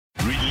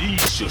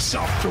Release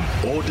yourself from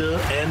order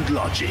and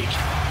logic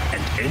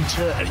and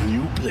enter a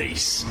new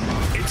place.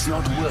 It's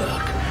not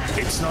work.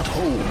 It's not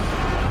home.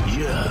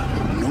 Here,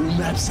 no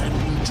maps have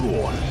been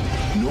drawn.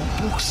 No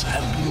books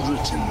have been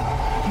written.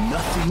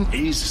 Nothing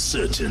is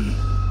certain.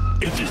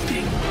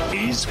 Everything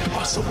is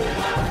possible.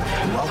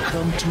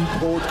 Welcome to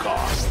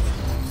Podcast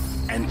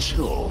and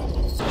Chill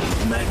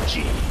with Mac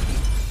G.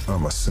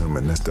 I'm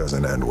assuming this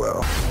doesn't end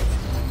well.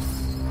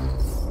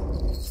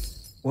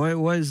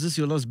 Why is this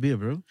your last beer,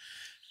 bro?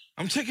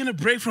 I'm taking a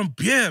break from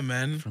beer,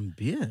 man. From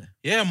beer?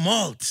 Yeah,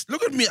 malt.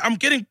 Look at me. I'm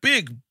getting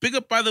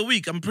bigger by the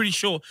week. I'm pretty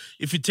sure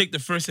if you take the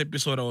first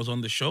episode I was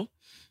on the show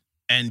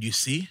and you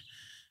see,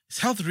 it's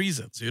health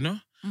reasons, you know?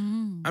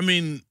 I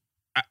mean,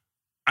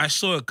 I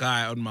saw a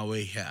guy on my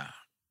way here.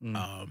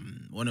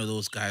 One of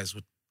those guys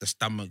with the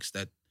stomachs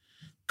that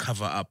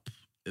cover up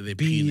their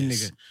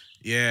penis. Nigga.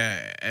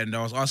 Yeah, and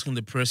I was asking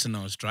the person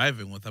I was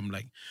driving with, I'm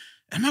like,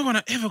 am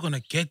I ever gonna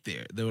get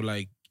there? They were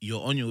like,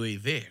 you're on your way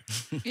there.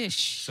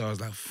 Ish. So I was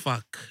like,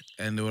 fuck.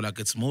 And they were like,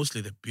 it's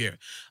mostly the beer.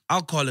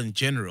 Alcohol in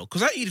general.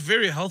 Because I eat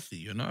very healthy,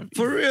 you know?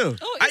 For real?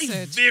 Oh, I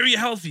eat very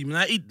healthy. I mean,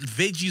 I eat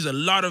veggies, a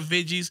lot of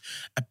veggies,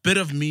 a bit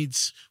of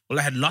meats. Well,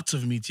 I had lots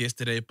of meat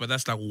yesterday, but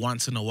that's like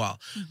once in a while.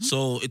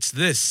 So it's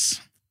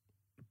this.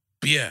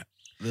 Beer.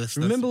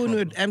 Remember when we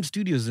were at Amp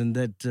Studios and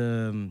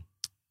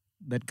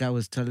that guy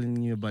was telling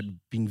you about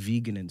being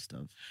vegan and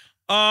stuff?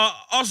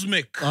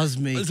 Osmic.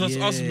 It was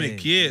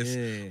Osmic, yes.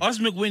 Yeah.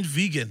 Osmic went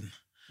vegan.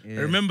 Yeah.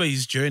 I remember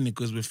his journey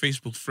because we're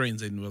Facebook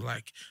friends and we're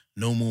like,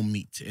 no more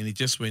meat. And he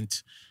just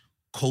went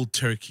cold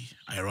turkey,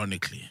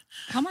 ironically.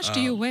 How much do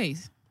you weigh?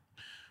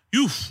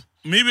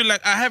 Maybe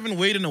like I haven't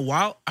weighed in a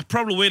while. I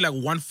probably weigh like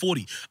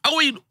 140. I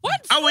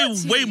weigh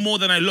way more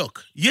than I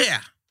look. Yeah.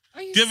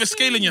 Are you Do you have a serious?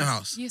 scale in your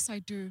house? Yes, I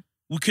do.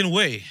 We can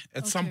weigh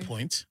at some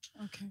point.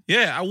 Okay.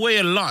 Yeah, I weigh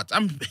a lot.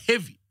 I'm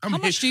heavy. How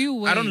much do you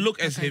weigh? I don't look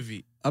as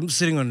heavy. I'm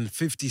sitting on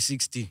 50,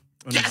 60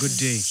 on a good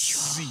day.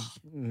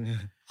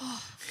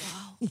 Oh,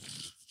 wow.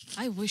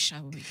 I wish I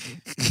were you.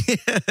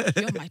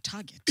 You're my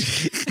target.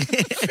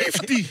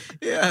 50.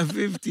 Yeah,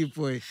 50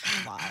 point.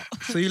 Wow.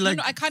 So you like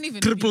I can't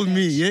even triple beat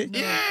me, that.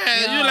 yeah?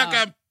 Yeah, you're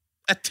like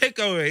a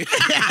takeaway.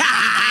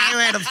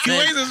 He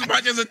weighs as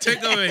much as a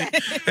takeaway.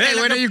 Hey,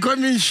 when you got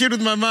me in shit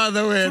with my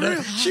mother,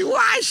 when she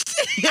washed.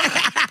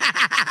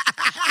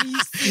 Are you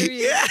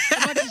serious?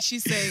 What did she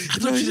say? I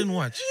thought she didn't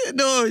watch.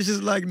 No, she's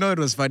like, no, it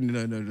was funny.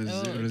 No, it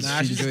was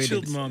Nah, she's a enjoyed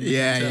chilled it. mom.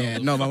 Yeah.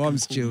 No, my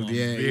mom's chilled. mom.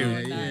 Yeah,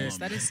 Very yeah. Nice.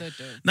 That is so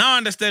dope. Now I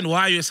understand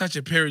why you're such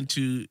a parent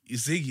to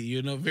Ziggy,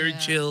 you know, very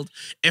chilled,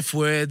 F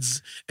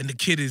words, and the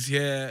kid is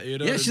here, you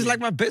know. Yeah, what I she's mean? like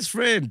my best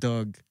friend,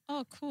 dog.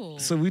 Oh, cool.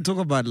 So we talk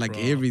about like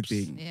Props.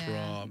 everything. Yeah.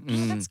 Props.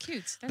 Oh, that's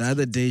cute. The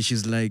other day,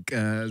 she's like,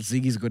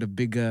 Ziggy's got a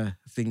bigger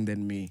thing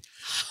than me.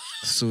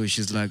 So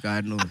she's like,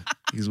 I know.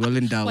 He's well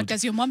endowed. What,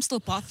 does your mom still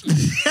bath you?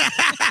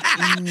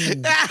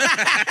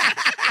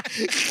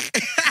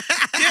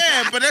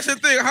 Yeah, but that's the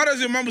thing. How does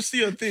your mom see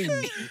your thing?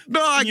 No,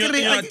 I In your, get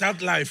in your it.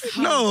 adult life.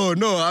 No,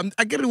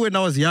 I get it when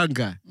I was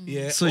younger.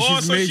 Yeah. So So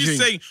she's measuring. she's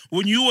saying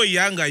when you were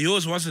younger,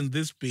 yours wasn't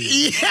this big.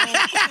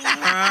 Yeah.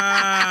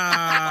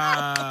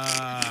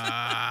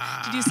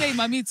 Ah. Did you say,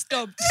 Mommy, it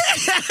stopped?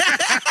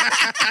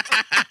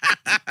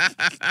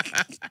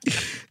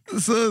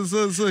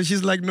 So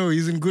she's like, no,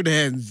 he's in good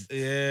hands.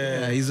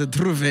 Yeah. He's a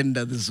true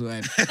vendor, this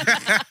one.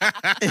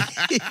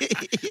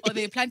 Or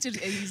they planted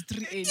his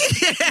 3 age.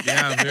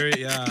 No.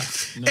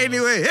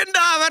 Anyway,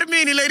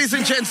 Varmini, ladies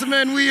and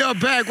gentlemen, we are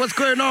back. What's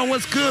going on?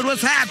 What's good?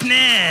 What's happening?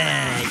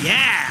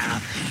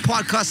 Yeah.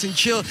 Podcast and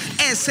Chill.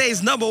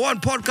 SA's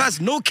 #1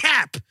 podcast, no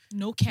cap.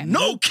 No cap.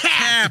 No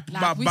cap.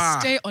 Like, we Baba.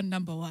 stay on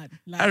 #1.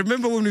 Like, I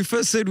remember when we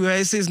first said we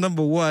were SA's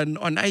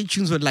 #1, on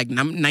iTunes we're like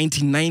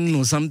 99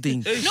 or something.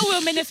 no,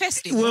 we're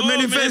manifesting. We're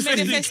manifesting.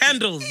 manifesting.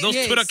 Candles, those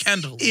Yes. Twitter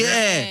candles.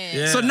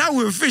 Yeah. So now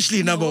we're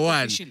officially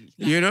 #1. officially.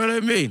 You know what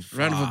I mean?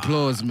 Round of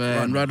applause,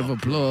 man. Round of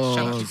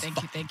applause.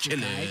 Thank you,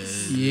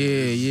 guys.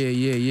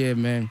 Yeah,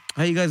 man.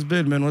 How you guys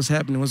been, man? What's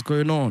happening? What's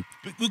going on?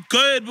 We're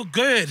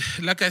good.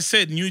 Like I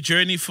said, new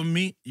journey for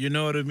me. You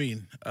know what I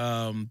mean?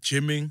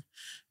 Gymming,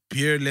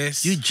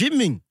 peerless. You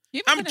gymming?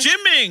 I'm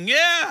gymming,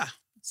 yeah.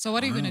 So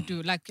what are you going to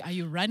do? Like, are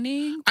you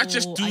running? I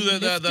just or do are you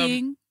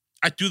lifting?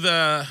 I do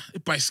the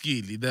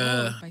bicycle,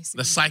 the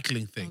bicycle.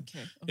 cycling thing.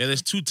 Okay. Yeah,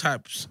 there's 2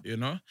 types, you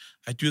know.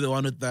 I do the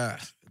one with the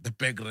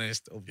big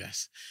rest,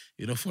 obvious,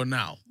 you know, for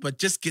now. But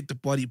just get the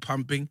body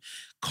pumping.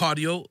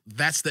 Cardio,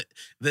 that's the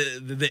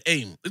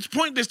aim. It's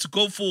pointless to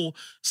go for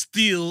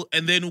steel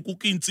and then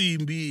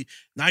be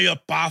now you're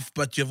buff,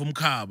 but you're from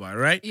Kaba,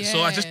 right?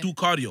 So I just Yeah. do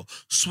cardio.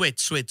 Sweat.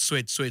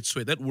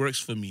 That works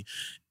for me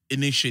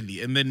initially.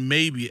 And then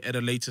maybe at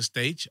a later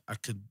stage, I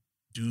could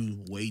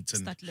do weights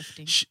and Start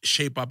lifting.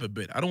 shape up a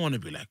bit. I don't want to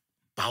be like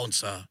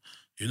bouncer.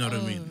 You know what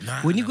I mean?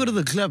 Nah, When you go to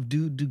the club,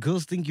 do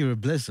girls think you're a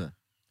blesser?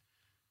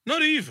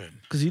 not even.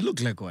 Because you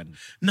look like one.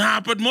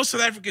 Nah, but most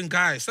South African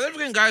guys, they're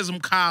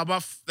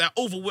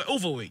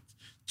overweight.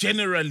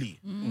 generally.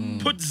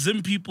 Put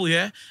Zim people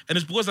here, and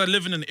it's because I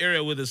live in an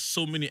area where there's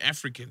so many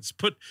Africans.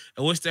 Put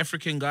a West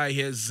African guy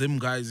here, Zim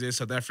guys here,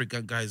 South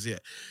African guys here.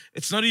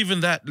 It's not even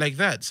that like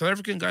that. South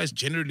African guys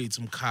generally, it's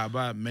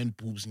mkaba, men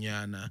boobs,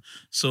 nyana.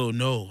 So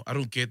no, I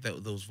don't get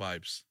those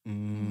vibes.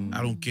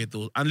 I don't get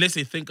those. Unless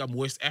they think I'm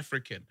West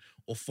African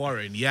or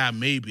foreign. Yeah,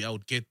 maybe I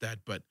would get that,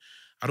 but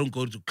I don't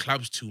go to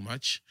clubs too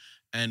much.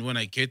 And when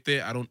I get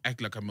there, I don't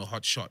act like I'm a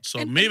hot shot. So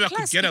And maybe I could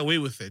plus, get away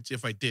with it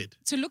if I did.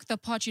 To look the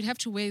part, you'd have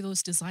to wear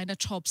those designer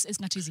tops. It's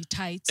not easy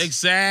tight.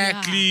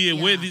 Exactly.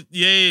 Yeah, Wear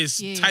yeah.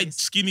 tight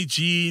skinny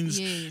jeans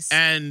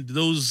and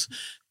those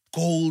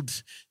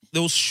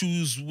those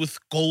shoes with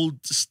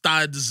gold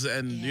studs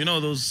and you know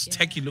those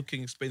tacky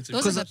looking expensive.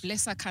 Those are the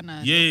blesser kind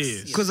of.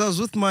 Yes. Because I was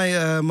with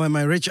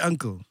my rich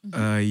uncle.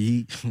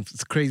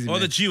 It's crazy. Or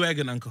man. the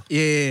G-Wagon uncle.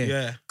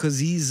 Yeah. Because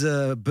his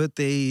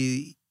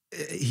birthday,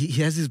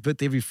 he has his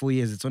birthday every 4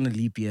 years. It's on a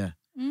leap year.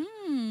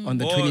 On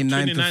the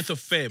 29th of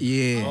Feb.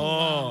 Yeah.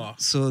 Oh.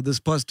 So this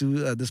past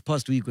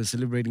week we're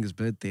celebrating his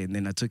birthday, and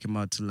then I took him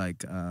out to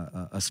like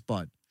a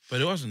spot.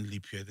 But it wasn't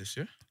leap year this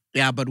year.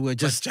 Yeah, but we're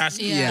just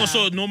Yeah.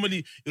 Also,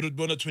 normally it would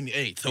be on the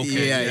 28th.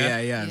 Okay.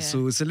 Yeah.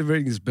 So we're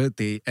celebrating his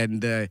birthday,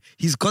 and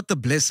he's got the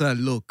blesser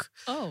look.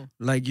 Oh.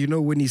 Like, you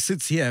know, when he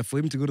sits here, for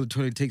him to go to the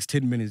toilet takes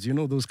 10 minutes. You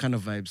know, those kind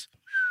of vibes.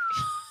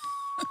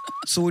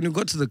 So when you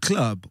got to the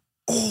club,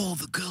 all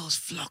the girls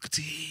flocked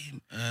to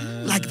him.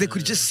 Like they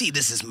could just see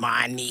this is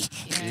money.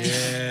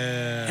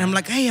 Yeah. And I'm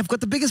like, hey, I've got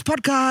the biggest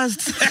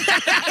podcast.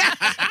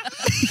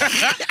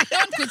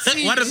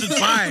 What does it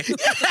buy?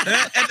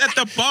 at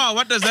the bar,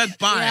 what does that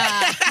buy?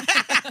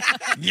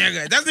 Yeah,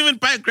 it doesn't even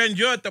buy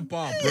grandeur at the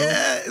bar, bro.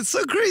 Yeah, it's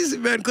so crazy,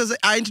 man, because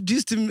I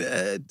introduced him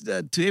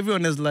to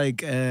everyone as like,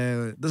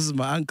 this is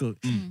my uncle.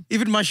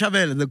 Even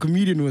Mashabel, the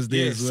comedian, was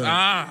there as well.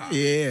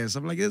 Yeah, so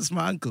I'm like, this is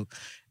my uncle.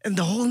 And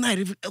the whole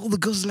night, all the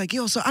girls are like,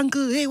 yo, so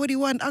uncle, hey, what do you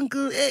want,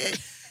 uncle? Hey.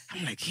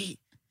 I'm like, hey,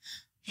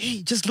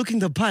 just looking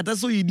the part.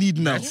 That's all you need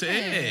now. That's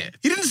it.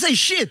 He didn't say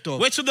shit, though.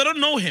 Wait, so they don't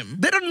know him?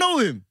 They don't know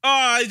him.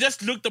 Oh, he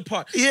just looked the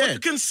part. Yeah. But you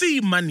can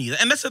see money.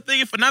 And that's the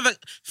thing. If another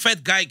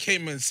fat guy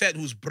came and said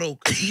who's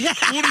broke, you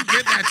wouldn't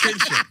get the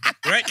attention,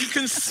 right? You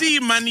can see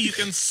money. You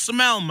can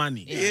smell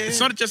money. Yeah. It's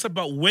not just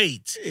about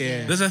weight.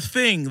 Yeah. There's a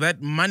thing that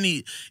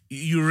money,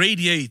 you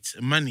radiate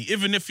money.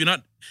 Even if you're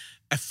not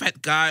a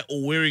fat guy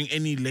or wearing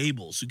any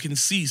labels, you can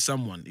see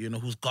someone, you know,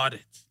 who's got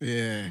it.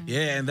 Yeah.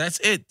 Yeah, and that's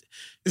it.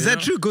 Is that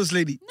true, Ghost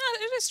Lady? No,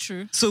 it is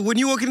true. So when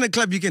you walk in the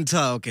club, you can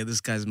tell, okay,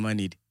 this guy's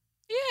moneyed.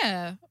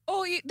 Yeah.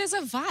 Oh, there's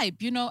a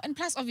vibe, you know, and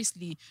plus,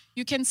 obviously,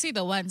 you can see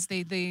the ones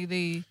they're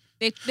giving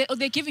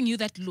you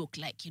that look,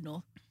 like, you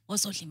know,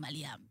 also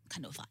Himalayan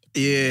kind of vibe.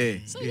 Yeah.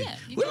 So yeah.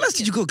 When last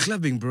did you go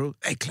clubbing, bro?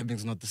 Hey,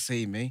 clubbing's not the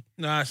same, eh?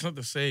 Nah, it's not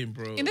the same,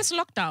 bro. In this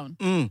lockdown.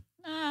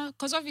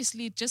 Because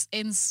obviously it just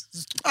ends.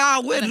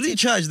 We had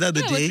recharge the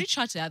other Yeah, day. we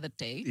recharged the other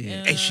day.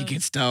 Yeah. Hey, she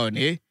gets down,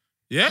 eh?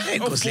 Yeah? Hey,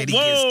 Ghost Lady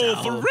whoa, gets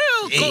down. for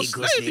real? Hey, Ghost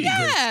Ghost Lady. Lady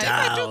gets Yeah,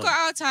 if I do down. go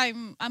out,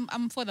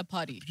 I'm for the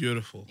party.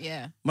 Beautiful.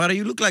 Yeah. Mara,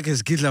 you look like a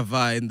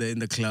skidlava in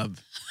the club.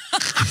 I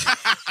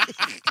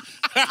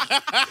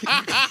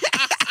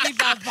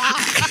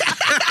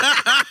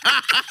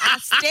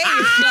stay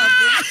in club.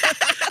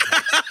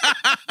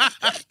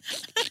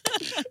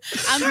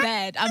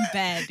 I'm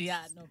bad.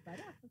 Yeah, no, but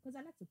because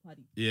I like to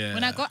party. Yeah.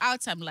 When I go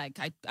out, I'm like,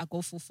 I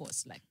go full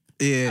force. Like,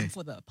 Yeah. I'm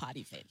for the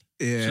party, fam.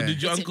 Yeah. So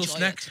did your Let's uncle enjoy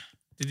snack? it.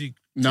 Did he?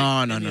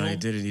 No, take any he home?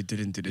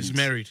 didn't. He's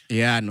married.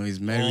 Yeah, no, he's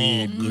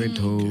married, Oh, went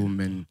home,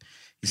 and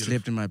he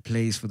slept in my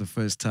place for the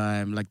first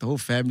time. Like, the whole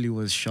family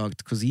was shocked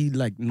because he,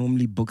 like,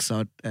 normally books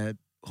out at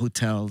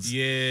hotels.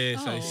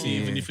 Yes, I see.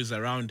 Oh. Even if it's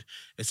around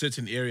a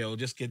certain area, I'll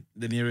just get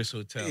the nearest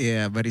hotel.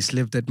 Yeah, but he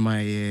slept at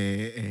my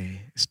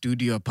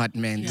studio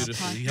apartment.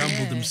 Beautiful. He Yeah.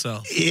 humbled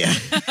himself. Yeah.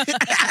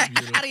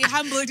 He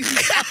humbled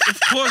himself. Of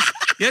course,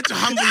 he had to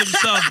humble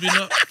himself, you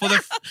know,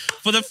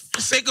 for the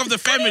sake of the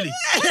family.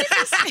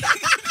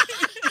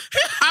 He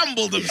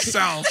humbled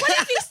himself.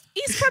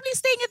 He's probably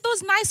staying at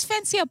those nice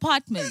fancy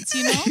apartments,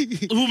 you know?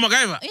 Who,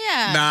 MacGyver?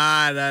 Yeah.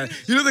 Nah.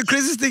 You know, the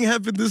craziest thing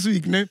happened this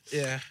week, no?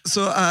 Yeah.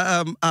 So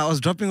I was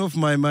dropping off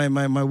my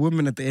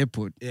woman at the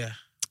airport. Yeah.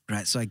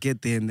 Right, so I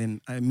get there and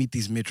then I meet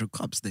these metro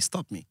cops. They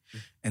stop me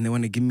and they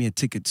want to give me a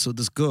ticket. So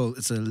this girl,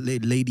 it's a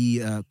lady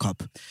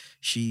cop.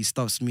 She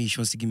stops me. She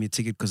wants to give me a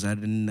ticket because I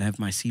didn't have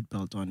my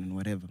seatbelt on and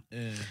whatever.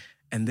 Yeah.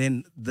 And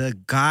then the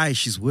guy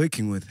she's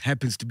working with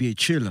happens to be a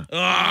chiller.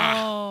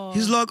 Oh.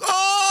 He's like,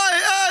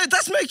 oh,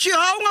 that's Mekchi.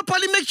 How am I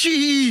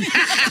Mekchi?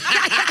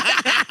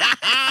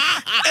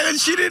 And then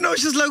she didn't know.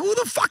 She's like, who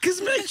the fuck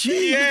is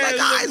Mekchi? Yeah, He's like, who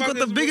the he's fuck got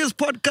the is biggest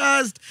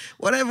podcast,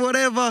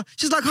 whatever.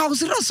 She's like,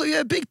 how's it? So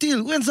yeah, big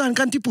deal. When's on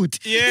Kantiput?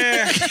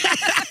 Yeah.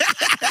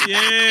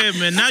 Yeah,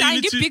 man. Now you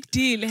Tiny need to... big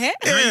deal, eh?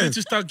 Now you need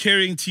to start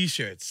carrying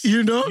T-shirts.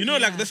 You know?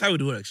 Like that's how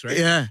it works, right?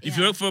 Yeah. If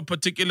you work for a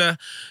particular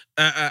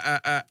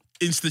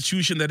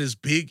institution that is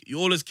big, you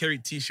always carry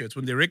T-shirts.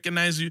 When they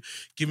recognize you,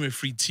 give me a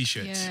free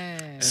T-shirt.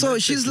 Yeah. So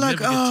she's like,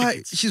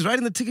 she's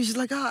writing the ticket. She's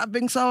like,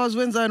 Bing Sawas,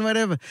 Wednesday, and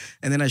whatever.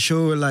 And then I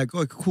show her like,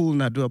 oh, cool,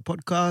 now do a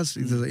podcast.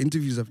 These are the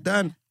interviews I've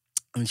done.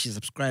 And she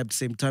subscribed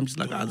same time. She's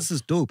like, this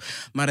is dope.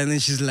 But and then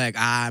she's like,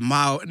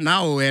 now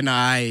when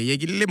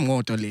le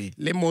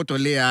moto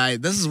le,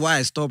 this is why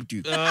I stopped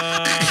you.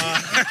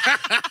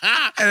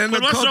 And then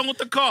But what's wrong with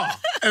the car?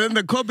 And then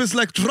the cop is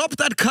like, drop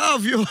that car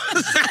of yours.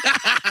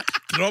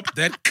 Drop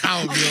that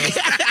cow, yo.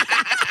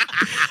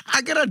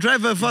 I cannot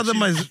drive my father.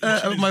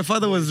 My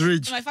father was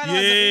rich. My father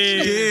was a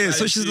rich. Yeah,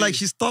 so I she's see. like,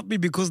 she stopped me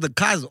because the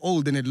car's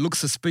old and it looks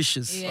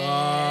suspicious.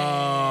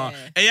 Yeah,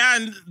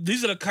 and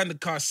these are the kind of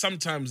cars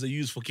sometimes they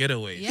use for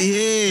getaway. Yeah.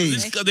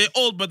 Yeah. They're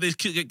old, but they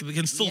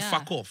can still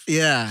fuck off.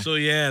 Yeah. So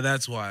yeah,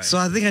 that's why. So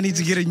I think I need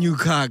to get a new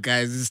car,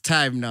 guys. It's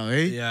time now,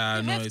 eh? yeah,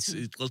 You no, have it's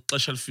to.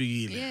 special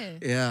figure. Yeah.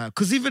 Yeah,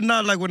 because even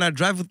now, like when I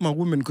drive with my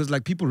woman, because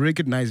like people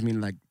recognize me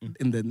like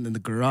in the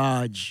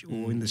garage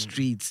or in the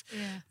streets, Yeah.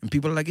 and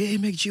people are like, "Hey,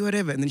 make G,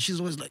 whatever," and then she's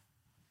always like,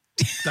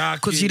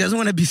 Dark because she doesn't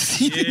want to be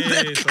seen. in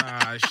that Yes,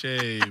 car.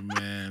 shame,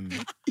 man.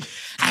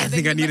 I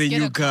think I you need must a get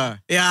new a car. car.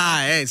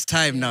 Yeah, hey, it's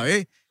time now,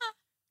 eh?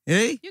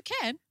 Hey, You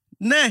can.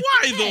 nah.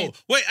 Why though?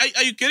 Wait,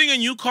 are you getting a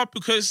new car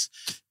because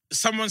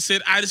someone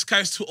said, this car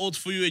is too old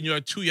for you and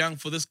you're too young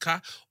for this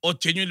car? Or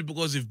genuinely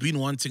because you've been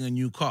wanting a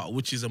new car,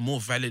 which is a more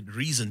valid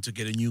reason to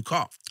get a new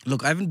car?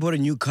 Look, I haven't bought a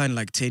new car in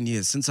like 10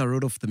 years since I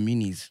rode off the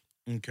minis.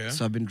 Okay.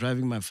 So I've been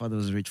driving my father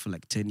was rich for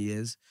like 10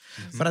 years.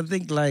 But I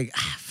think like,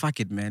 fuck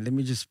it, man. Let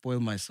me just spoil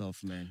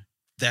myself, man.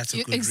 That's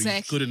a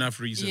good enough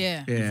reason.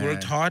 Yeah. You've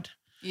worked hard,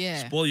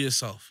 Yeah. spoil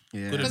yourself.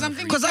 Yeah. Good Because I'm enough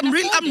thinking- Because You I'm can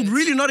really, afford I'm it.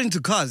 really not into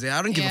cars. Yeah?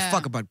 I don't give a Yeah.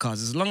 fuck about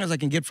cars. As long as I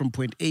can get from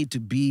point A to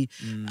B,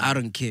 I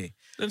don't care.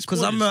 Then Because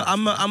spoil yourself.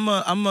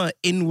 I'm a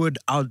inward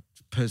out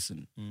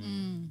person.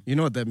 Mm. You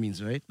know what that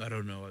means, right? I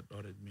don't know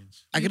what it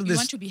means. I You, get you this.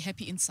 want to be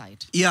happy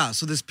inside. Yeah.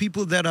 So there's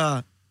people that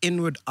are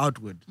inward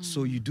outward.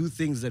 So you do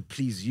things that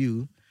please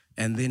you,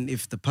 and then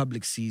if the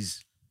public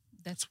sees,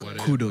 That's good.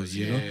 Whatever. kudos,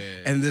 you know.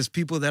 Yeah. And there's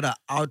people that are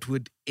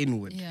outward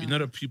inward. Yeah. You're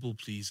not a people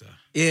pleaser.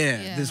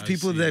 Yeah, there's I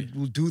people see. that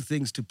will do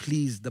things to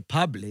please the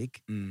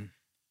public,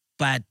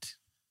 but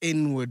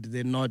inward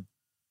they're not.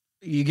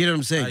 You get what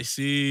I'm saying? I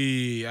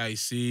see.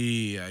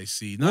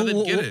 Now they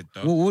get it,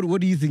 though. What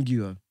do you think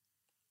you are?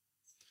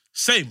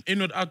 Same,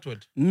 inward,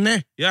 outward. Nah.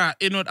 Yeah,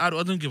 inward,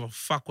 outward. I don't give a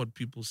fuck what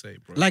people say,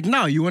 bro. Like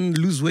now, you want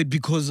to lose weight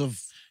because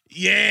of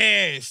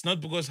Yes,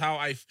 not because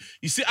how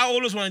you see, I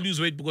always want to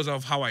lose weight because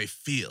of how I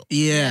feel.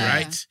 yeah.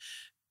 Right?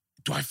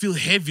 Do I feel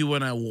heavy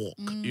when I walk?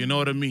 You know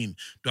what I mean?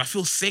 Do I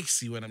feel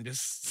sexy when I'm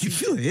just You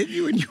feel heavy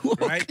when you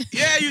walk. right?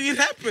 Yeah, it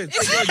happens.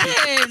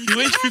 happens. You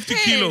weigh It 50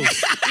 happens.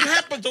 kilos. It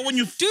happens when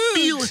you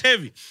feel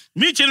heavy.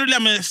 Me, generally,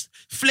 I'm a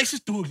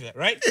flexes to here,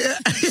 right?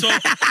 So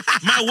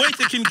my weight,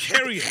 I can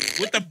carry it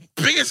with the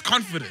biggest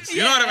confidence. You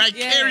know what I mean? I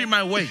Yeah. carry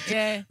my weight.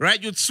 Yeah.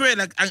 Right? You'd swear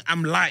like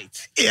I'm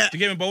light. Yeah. You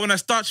get me? But when I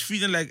start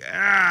feeling like,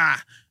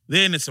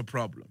 then it's a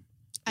problem.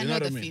 I You know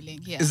what the I mean? feeling.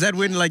 Yeah. Is that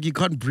when like you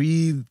can't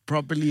breathe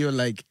properly or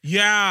like?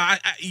 Yeah,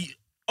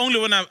 only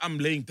when I'm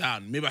laying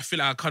down. Maybe I feel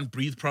like I can't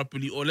breathe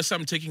properly, or let's say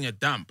I'm taking a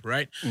dump,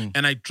 right?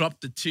 And I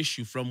drop the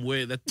tissue from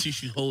where that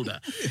tissue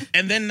holder,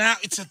 and then now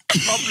it's a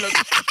problem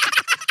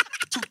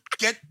to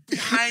get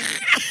behind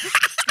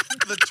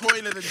the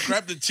toilet and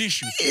grab the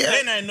tissue.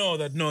 Then I know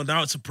that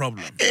now it's a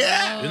problem.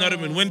 Yeah, you know what I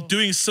mean. When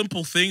doing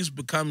simple things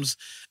becomes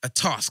a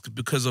task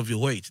because of your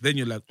weight, then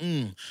you're like,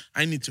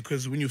 I need to.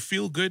 Because when you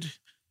feel good,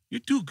 you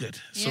do good.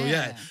 So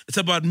yeah, it's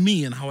about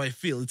me and how I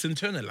feel. It's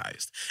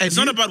internalized. It's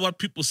not about what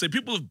people say.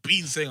 People have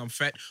been saying I'm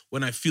fat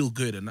when I feel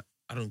good, and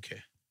I don't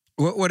care.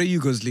 What are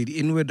you guys, lady?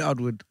 Inward,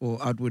 outward, or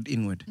outward,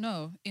 inward?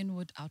 No,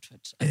 inward,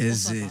 outward. Is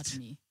It's also it? about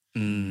me.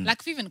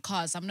 Like even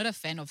cars, I'm not a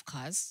fan of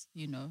cars,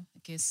 you know. I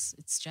guess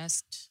it's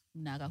just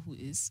Naga who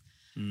is.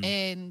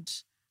 And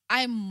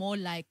I'm more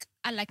like,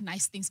 I like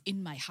nice things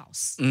in my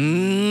house. I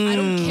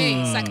don't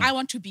care. It's like I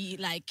want to be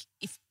like,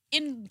 if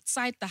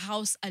inside the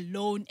house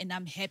alone and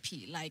I'm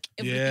happy, like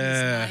everything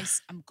is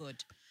nice, I'm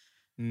good.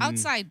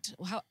 Outside,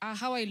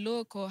 how I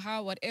look or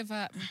how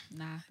whatever,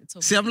 nah, it's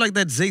okay. See, I'm like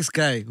that Zakes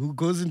guy who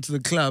goes into the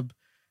club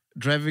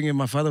driving in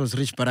my father was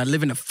rich, but I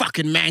live in a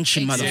fucking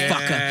mansion, Exactly.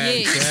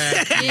 motherfucker.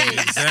 Exactly.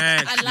 Yes.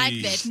 Exactly. I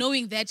like that.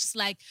 Knowing that it's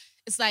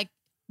like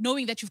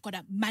knowing that you've got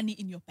money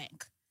in your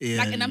bank. Yeah.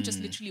 Like, and I'm just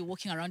literally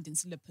walking around in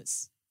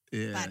slippers.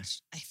 Yeah. But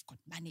I've got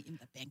money in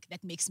the bank.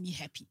 That makes me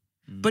happy.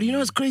 But you know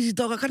what's crazy,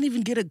 dog? I can't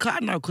even get a car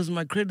now because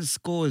my credit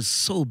score is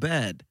so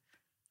bad.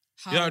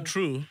 How? Yeah,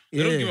 true. They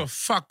don't Yeah. give a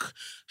fuck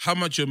how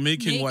much you're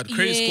making. What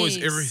credit score is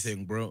Yes.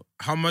 everything, bro.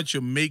 How much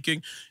you're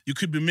making. You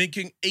could be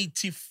making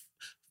 80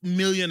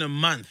 million a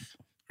month,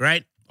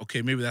 right?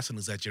 Okay, maybe that's an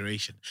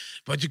exaggeration,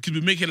 but you could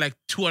be making like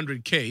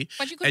 200K.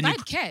 But you could and buy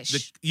it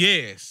cash.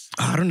 Yes.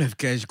 I don't have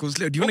cash. Do you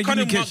want What to give kind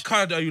me of cash?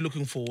 card are you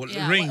looking for?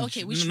 Yeah, Range. well,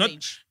 okay, which not,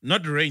 range?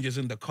 Not the range is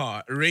in the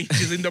car. Range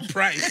is in the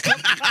price.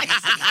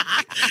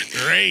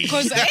 Range.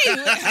 Because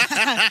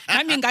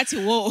I mean, got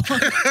to whoa.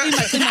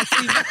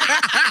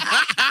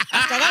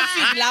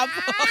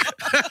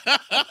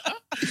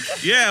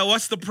 Yeah,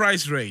 what's the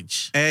price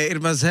range?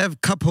 It must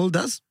have cup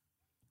holders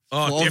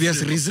Oh, for obvious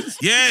definitely. reasons.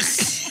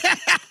 Yes.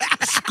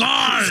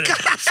 Skull.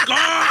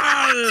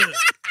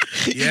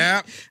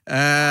 Yeah.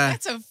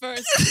 That's a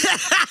first.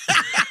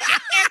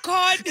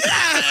 Aircon.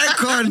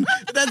 Aircon.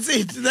 That's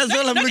it. That's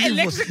all I'm Not looking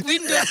electric for.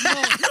 windows,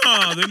 no.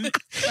 No, then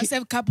Must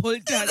have cup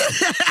holders.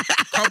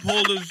 cup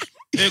holders,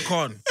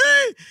 aircon.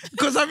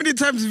 Because how many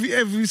times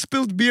have we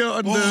spilled beer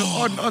on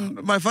the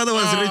on my father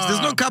was rich?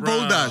 There's no cup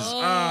holders.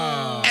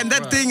 And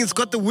that thing, it's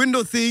got the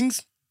window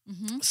things.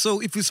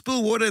 So if you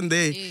spill water in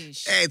there,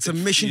 it's a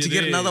mission to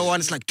get another one.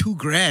 It's like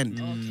 $2,000.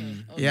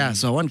 Okay. Yeah,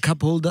 so I want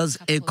cup holders,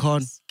 Cup aircon,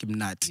 holders. give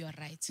nut. You're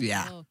right.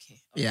 Yeah.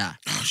 Okay. Yeah.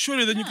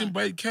 Surely then you can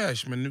buy it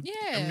cash, man.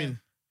 Yeah. I mean,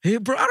 Hey,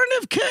 bro, I don't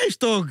have cash,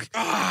 dog.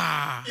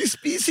 You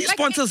see,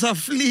 sponsors are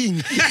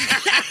fleeing.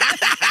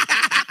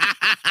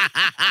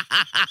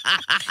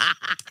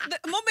 The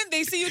moment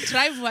they see you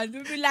drive one,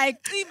 they'll be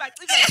like, "Tima."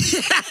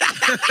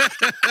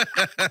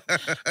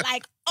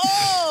 Like,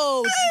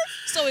 oh,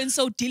 so and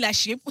so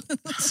dealership.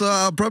 So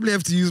I'll probably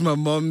have to use my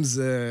mom's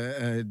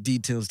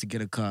details to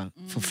get a car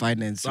for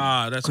financing.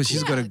 that's because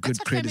she's got a good that's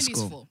what credit family's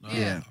score. for.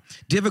 Yeah.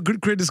 Do you have a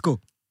good credit score?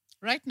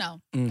 Right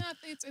now, yeah,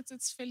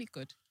 it's fairly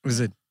good. Is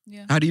it?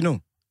 Yeah. How do you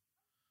know?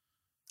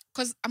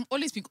 Because I'm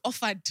always being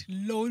offered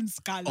loans,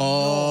 Carl.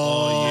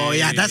 Oh,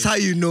 yeah, that's how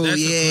you know. That's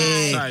a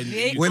good Yeah. sign.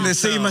 Yeah. When they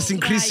say you must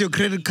increase your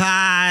credit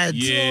card.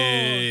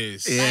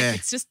 Yes. Yeah. Like,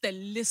 it's just the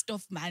list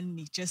of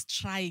money just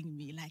trying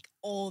me like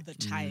all the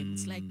time.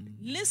 It's like,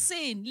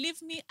 listen,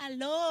 leave me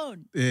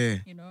alone. Yeah.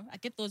 You know, I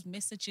get those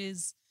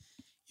messages.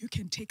 You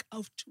can take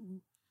out to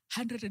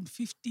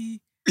 150,000.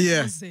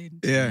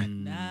 Yeah.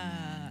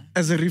 Nah.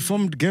 As a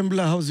reformed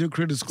gambler, how's your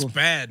credit score?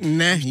 Bad.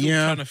 Nah, I'm still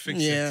yeah. trying to fix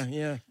it.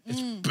 Yeah.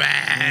 It's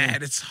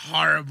bad. It's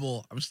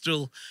horrible. I'm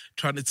still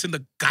trying. It's in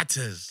the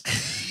gutters.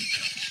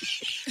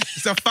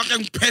 It's a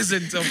fucking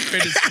peasant of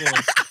credit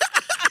scores.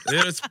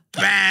 It's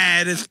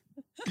bad. It's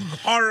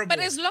horrible. But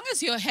as long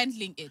as you're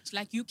handling it,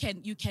 like you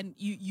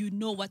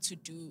know what to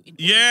do. In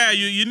order yeah, to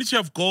you need to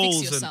have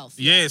goals. yourself,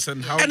 And, yeah. Yes,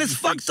 and how. And it's you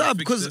fucked fix up fix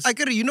because this. I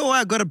get it. You know why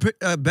I got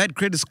a bad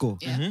credit score?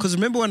 Yeah. Because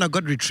remember when I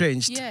got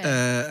retrenched,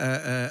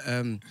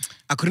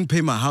 I couldn't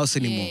pay my house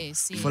anymore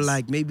Yes, for yes.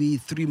 like maybe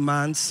 3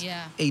 months,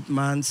 Yeah. 8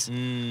 months,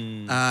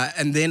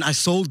 and then I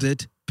sold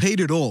it, paid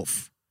it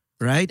off,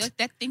 right?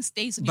 that thing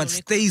stays in But your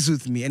record. stays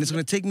with me, and it's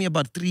gonna take me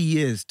about 3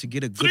 years to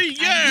get a good. 3 years.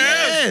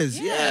 Yes,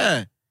 Yeah.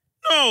 yeah.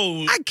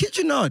 No. I kid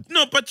you not.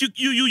 No, but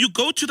you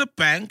go to the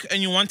bank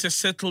and you want a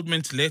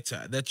settlement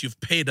letter that you've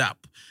paid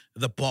up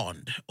the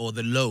bond or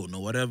the loan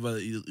or whatever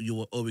you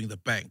were owing the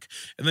bank.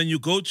 And then you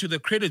go to the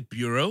credit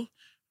bureau,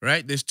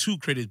 right? There's 2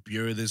 credit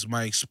bureaus. There's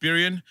my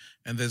Experian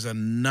and there's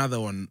another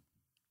one,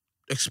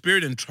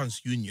 Experian and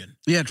TransUnion.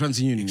 Yeah,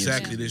 TransUnion. yes.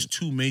 Exactly. There's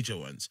 2 major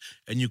ones.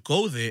 And you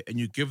go there and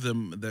you give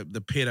them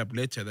the paid up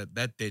letter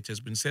that debt has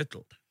been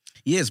settled.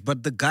 Yes,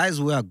 but the guys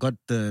where I got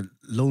the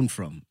loan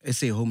from,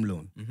 SA Home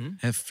Loan,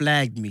 have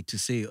flagged me to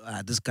say,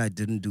 this guy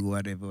didn't do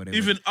whatever.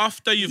 Even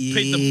after you've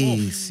paid them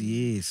off.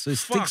 Yes. So it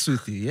sticks Fuck.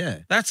 with you, yeah.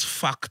 That's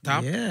fucked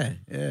up. Yeah.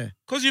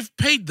 Because you've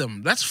paid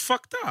them. That's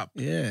fucked up.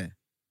 Yeah.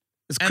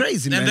 It's And-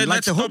 crazy, and man. then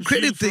Like that the whole stops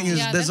credit you thing from- is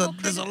Yeah, there's that a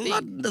whole there's a credit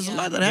lot thing. there's a Yeah.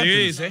 lot that There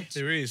happens.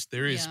 is,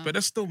 there is. Yeah. But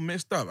that's still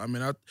messed up. I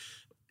mean,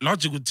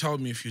 logic would tell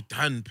me if you're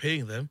done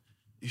paying them,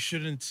 you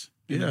shouldn't,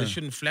 Yeah. they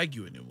shouldn't flag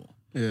you anymore.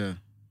 Yeah.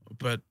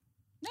 But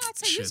No, I'd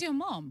say Shit. use your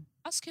mom.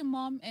 Ask your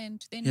mom,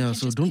 and then you Yeah, can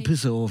so just don't pay.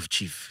 piss her off,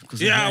 Chief.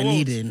 Because yeah, I well,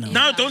 need it now.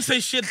 now don't say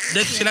shit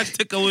that she likes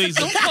takeaways.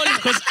 Don't call her.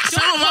 Because Don't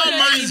some of call our her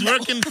money's anymore.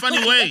 working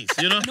funny ways,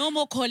 you know? No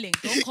more calling.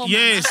 Don't call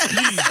Yes,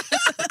 my mom.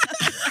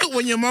 please.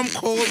 When your mom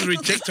calls,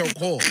 reject her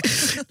call.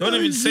 Don't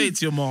even say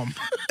it's your mom.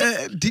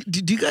 Do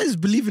you guys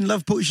believe in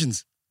love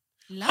potions?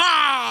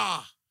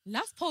 Love,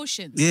 love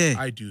potions. Yeah.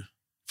 I do.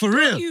 For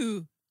real?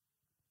 You.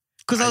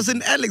 Because I was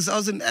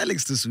in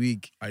Alex this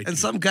week, I and do.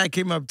 some guy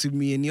came up to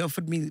me and he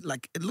offered me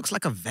like it looks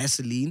like a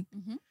Vaseline,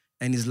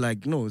 and he's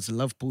like, "No, it's a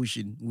love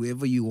potion.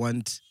 Whoever you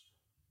want,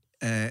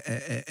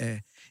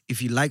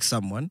 if you like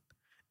someone,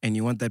 and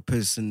you want that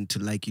person to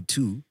like you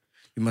too,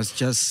 you must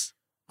just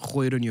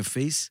throw it on your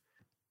face,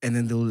 and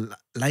then they'll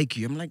like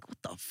you." I'm like, "What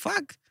the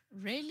fuck?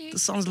 Really?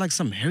 This sounds like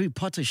some Harry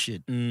Potter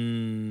shit."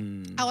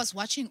 I was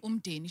watching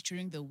Umdeni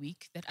during the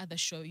week, that other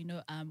show, you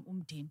know,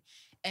 Umdeni.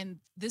 And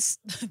this,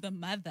 the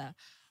mother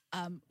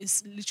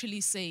is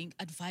literally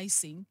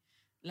advising,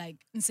 like,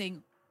 and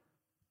saying,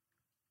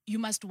 you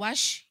must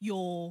wash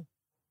your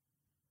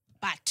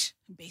butt,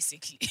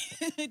 basically.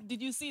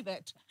 Did you see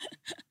that?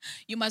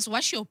 You must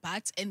wash your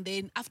butt, and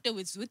then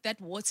afterwards, with that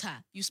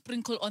water, you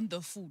sprinkle on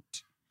the food.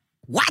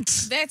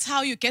 What? That's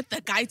how you get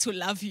the guy to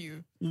love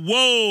you.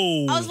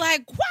 Whoa. I was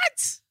like, what?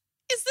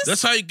 Is this?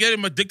 That's how you get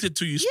him addicted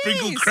to you.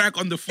 Sprinkle Yes. crack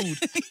on the food.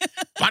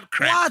 Butt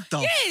crack. What the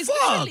Yes,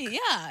 fuck? literally,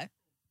 yeah.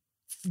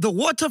 The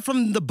water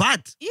from the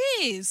butt.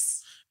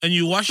 Yes. And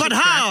you wash But your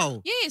crack.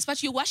 how? Yes,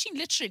 but you're washing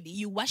literally.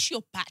 You wash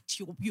your butt,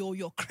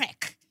 your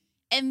crack,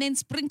 and then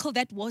sprinkle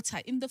that water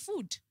in the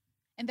food.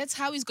 And that's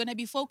how he's gonna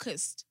be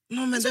focused.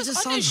 No, man, This that was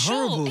just on a sounds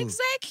show. horrible.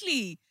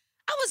 Exactly.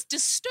 I was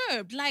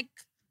disturbed. Like,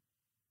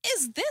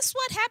 is this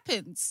what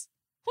happens?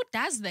 Who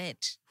does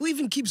that? Who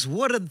even keeps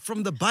water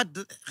from the butt?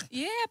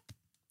 Yep.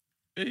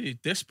 Hey,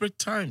 desperate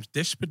times,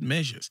 desperate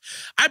measures.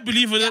 I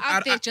believe in You're it.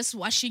 out there just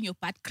washing your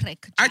butt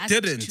crack. I just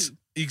didn't. to-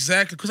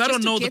 Exactly, because I just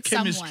don't to know the get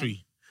someone.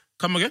 chemistry.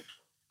 Come again?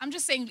 I'm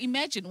just saying,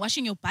 imagine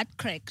washing your butt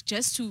crack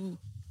just to,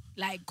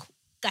 like,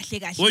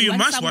 Well, you want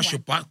must wash someone. your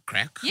butt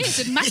crack. Yes,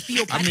 it must be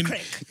your butt mean-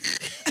 crack.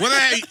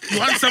 Whether you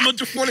want someone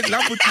to fall in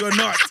love with you or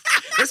not,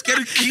 let's get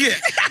it clear.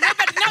 No,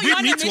 but now We you're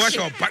on need a to wash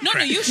mission. our butt No,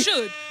 crack. you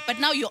should. But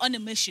now you're on a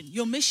mission.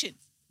 Your mission,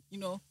 you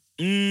know,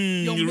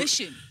 your You're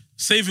mission.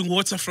 saving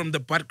water from the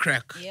butt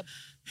crack. Yep.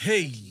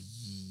 Hey.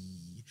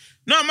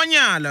 No,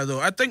 manyala though.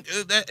 I think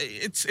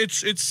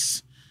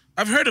it's.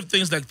 I've heard of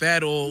things like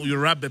that, or you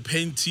rub a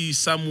panty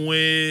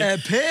somewhere. A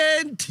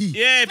panty.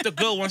 Yeah, if the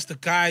girl wants the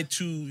guy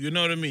to, you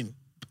know what I mean?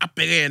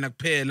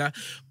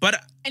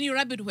 But And you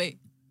rub it away.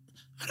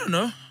 I don't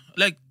know.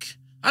 Like,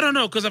 I don't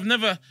know, because I've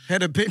never.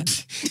 Had a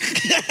panty.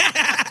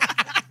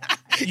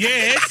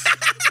 Yes.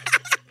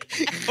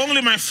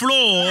 Only my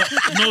floor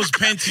knows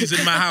panties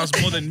in my house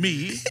more than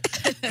me.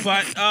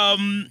 But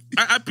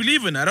I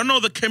believe in it. I don't know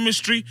the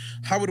chemistry,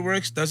 how it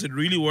works. Does it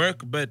really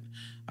work? But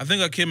I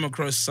think I came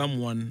across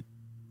someone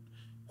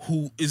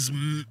who is,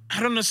 I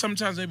don't know,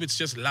 sometimes maybe it's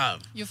just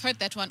love. You've heard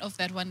that one,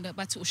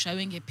 but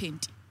showing a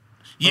paint.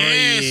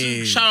 Yes,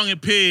 yeah. showering a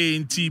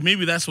panty.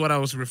 Maybe that's what I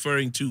was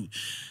referring to.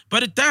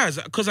 But it does.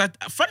 Because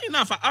funny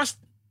enough, I asked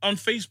on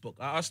Facebook,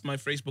 I asked my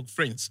Facebook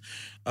friends,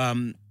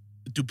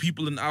 do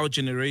people in our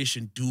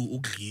generation do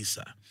Khize,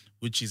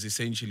 which is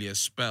essentially a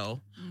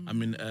spell, I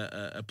mean,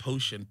 a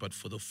potion, but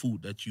for the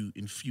food that you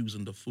infuse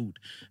in the food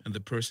and the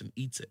person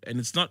eats it. And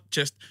it's not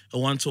just a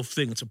once-off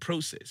thing, it's a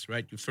process,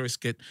 right? You first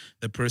get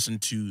the person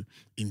to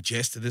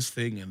ingest this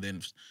thing and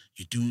then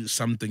you do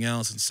something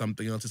else and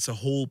something else. It's a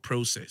whole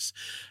process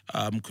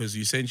because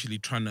you're essentially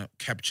trying to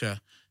capture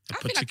a I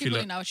feel like particular...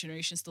 people in our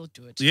generation still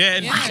do it. Yeah,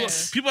 and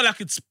Yes. people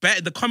like it's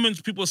bad. The comments,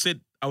 people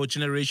said our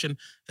generation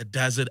that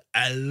does it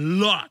a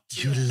lot.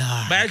 You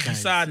lie. Badly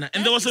guys. sana.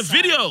 And there was a Badly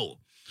sana. video.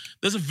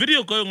 There's a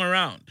video going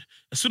around.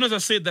 As soon as I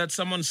said that,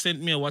 someone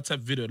sent me a WhatsApp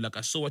video. Like,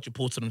 I saw what you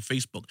posted on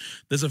Facebook.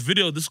 There's a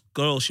video of this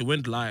girl, she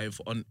went live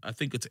on, I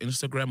think it's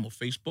Instagram or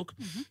Facebook.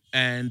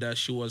 And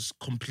she was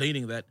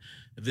complaining that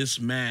this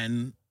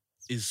man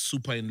is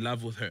super in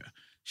love with her.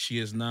 She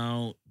has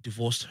now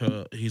divorced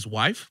his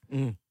wife.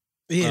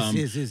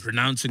 Yes.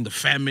 Renouncing the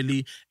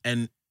family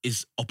and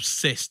is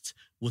obsessed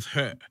with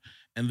her.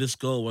 And this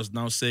girl was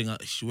now saying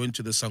she went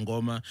to the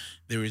Sangoma,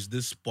 there is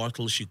this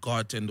bottle she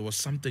got and there was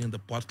something in the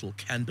bottle,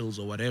 candles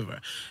or whatever.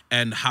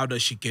 And how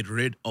does she get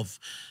rid of,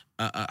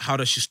 how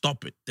does she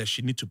stop it? Does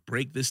she need to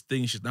break this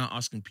thing? She's now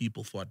asking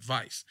people for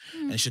advice.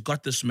 And she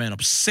got this man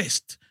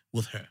obsessed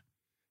with her.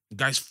 The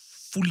guy's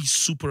fully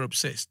super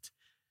obsessed.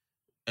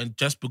 And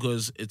just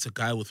because it's a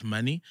guy with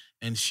money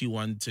and she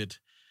wanted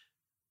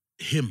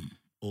him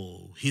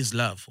or his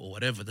love or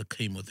whatever that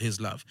came with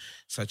his love,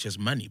 such as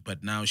money.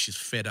 But now she's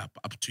fed up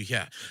to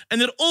here. And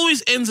it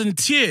always ends in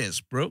tears,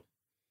 bro.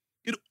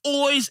 It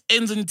always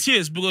ends in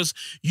tears because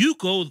you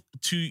go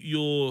to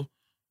your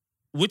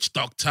witch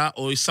doctor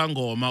or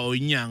Sangoma or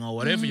Inyang or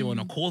whatever you want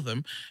to call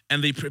them,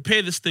 and they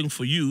prepare this thing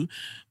for you.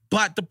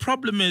 But the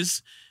problem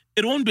is,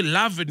 it won't be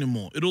love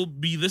anymore. It'll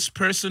be this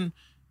person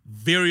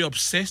very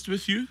obsessed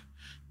with you,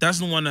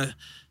 doesn't want to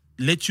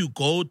let you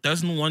go,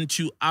 doesn't want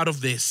you out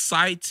of their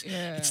sight.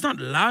 Yeah. It's not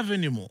love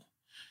anymore.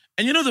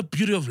 And you know the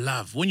beauty of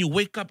love? When you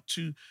wake up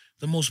to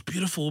the most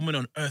beautiful woman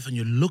on earth and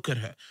you look at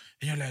her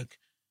and you're like,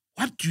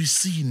 what do you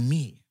see in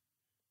me?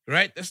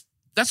 Right?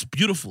 That's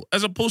beautiful.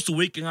 As opposed to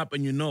waking up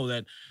and you know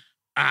that,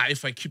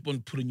 if I keep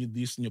on putting you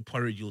this in your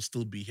porridge, you'll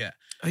still be here.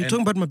 Are you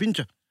talking about my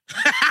pincha?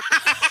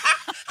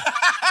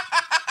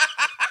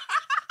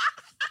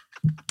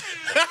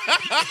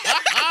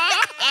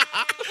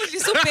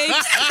 So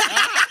babes.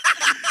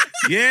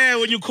 Yeah,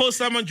 when you call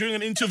someone during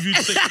an interview,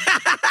 say,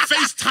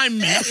 FaceTime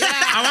me.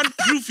 I want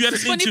proof you had an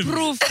Funny interview.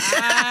 proof.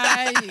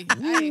 Aye.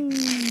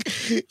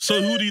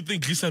 So who do you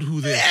think he said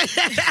who there?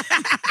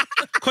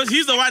 Because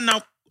he's the one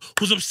now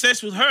who's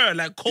obsessed with her.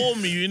 Like, call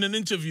me in an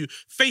interview.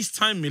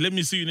 FaceTime me. Let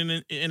me see you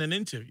in an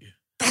interview.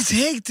 That's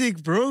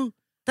hectic, bro.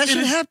 That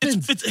shit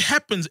happens. It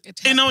happens.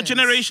 It In our happens.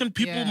 generation,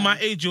 people Yeah. my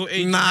age, your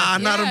age. Nah, I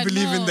Yeah, don't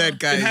believe in no. that,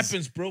 guys. It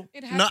happens, bro.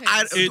 It No,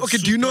 happens. It's okay.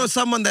 Do you know super-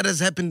 someone that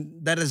has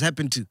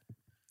happened to?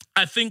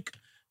 I think,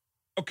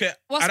 okay,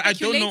 was I don't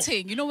know.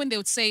 speculating. You know when they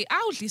would say,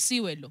 "I would see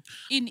lo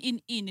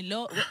in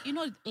lo," you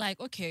know, like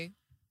okay,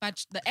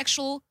 but the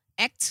actual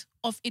act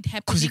of it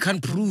happening 'Cause you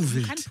can't prove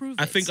you it. can't prove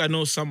I it. think I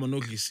know someone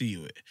who see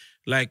you.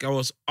 Like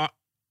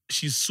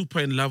she's super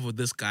in love with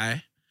this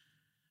guy,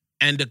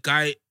 and the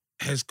guy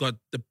has got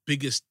the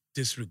biggest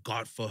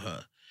disregard for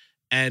her.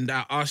 And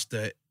I asked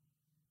her,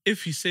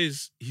 if he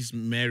says he's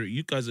married,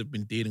 you guys have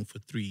been dating for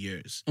 3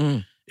 years.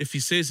 If he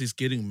says he's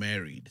getting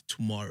married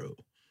tomorrow,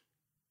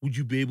 would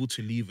you be able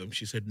to leave him?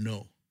 She said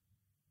no.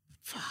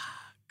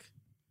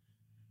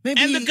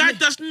 Maybe. And the guy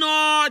does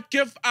not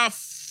give a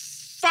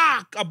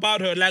fuck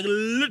about her, like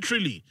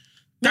literally.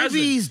 Doesn't.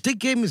 Maybe his dick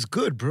game is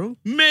good, bro.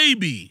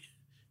 Maybe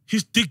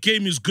his dick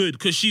game is good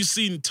because she's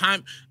seen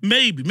time.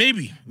 Maybe.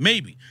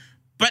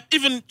 But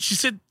even she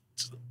said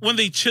when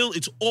they chill,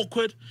 it's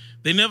awkward.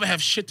 They never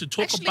have shit to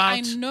talk Actually,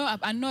 about.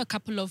 I know a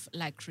couple of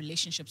like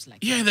relationships like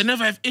Yeah, that. they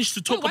never have ish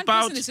to talk One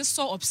about. person is just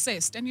so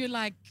obsessed, and you're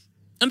like,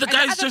 And the and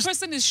guy's the other just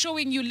person is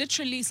showing you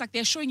literally. It's like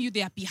they're showing you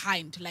they are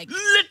behind, like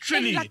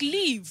literally like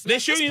leave. They're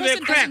Like, showing this you their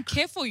person crack doesn't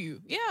care for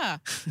you. Yeah,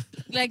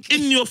 like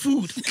in your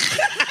food.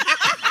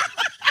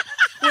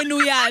 when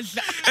we are.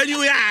 And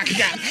you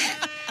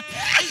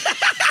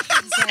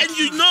and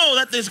you know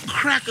that there's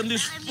crack in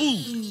this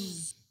food.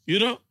 You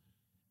know?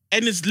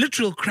 And it's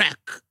literal crack.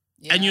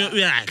 And you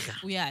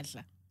We are.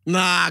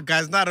 Nah,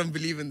 guys, I don't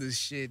believe in this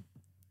shit.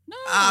 No.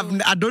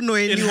 I don't know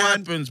It anyone.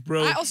 happens,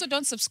 bro. I also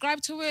don't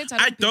subscribe to it.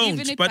 I I don't believe don't,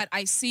 in it, but but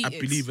I see I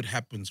it. believe it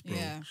happens, bro.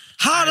 Yeah.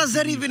 How does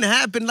that even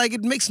happen? Like,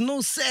 it makes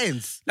no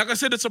sense. Like I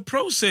said, it's a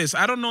process.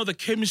 I don't know the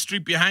chemistry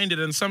behind it,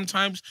 and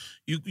sometimes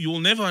you will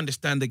never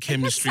understand the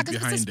chemistry It's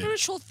behind a it.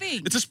 spiritual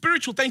thing. It's a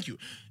spiritual, thank you.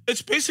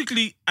 It's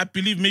basically, I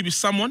believe maybe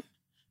someone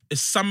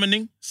is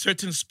summoning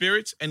certain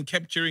spirits and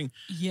capturing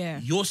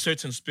your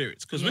certain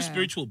spirits. Because we're Yeah.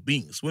 spiritual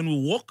beings. When we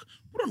walk,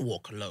 we don't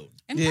walk alone.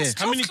 And Yeah. plus,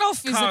 How many 12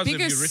 cars is the have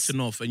biggest. you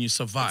written off and you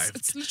survived?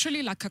 It's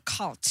literally like a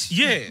cult.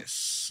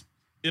 Yes.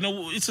 You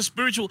know, it's a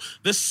spiritual,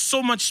 there's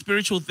so much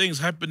spiritual things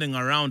happening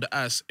around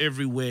us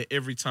everywhere,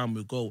 every time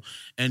we go.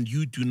 And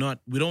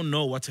we don't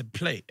know what's at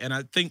play. And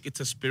I think it's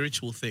a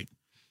spiritual thing.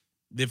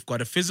 They've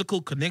got a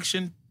physical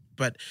connection,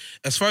 but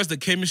as far as the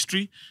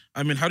chemistry,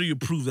 I mean, how do you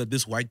prove that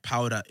this white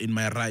powder in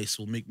my rice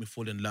will make me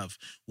fall in love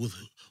with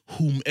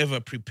whomever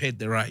prepared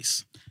the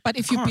rice? But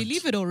if You you can't.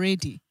 believe it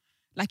already,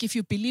 like if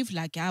you believe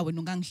like, when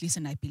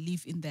listen, I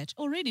believe in that,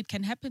 already it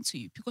can happen to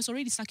you because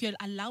already it's like you're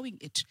allowing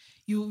it.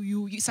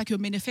 It's like you're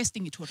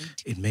manifesting it already.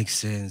 It makes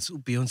sense.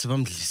 Beyonce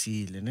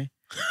bamdlisile, ne?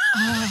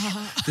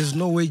 There's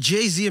no way.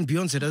 Jay-Z and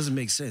Beyonce doesn't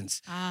make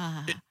sense.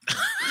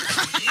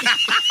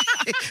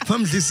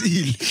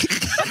 Bamdlisile.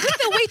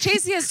 The way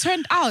Jay-Z has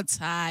turned out,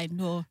 I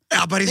know.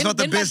 Yeah, but he's Then- not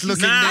the then best like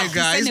looking Nah.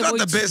 nigga. He's not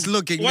the best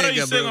looking What nigga, are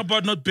you saying bro.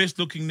 about not best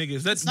looking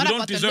niggas? That we not don't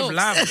about the deserve looks.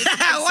 love.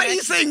 Why are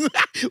you saying?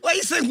 Why are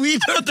you saying we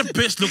Not don't? the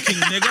best looking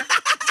nigga.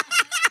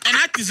 And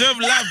I deserve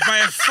love by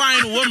a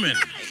fine woman.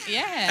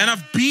 Yeah. And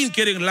I've been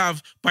getting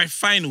love by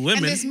fine And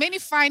women. there's many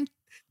fine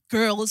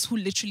girls who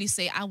literally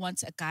say, I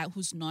want a guy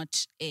who's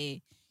not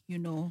a,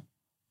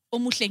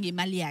 omuhle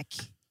ngemali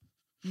yakhe,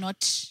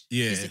 not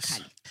Yes.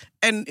 physically.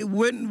 And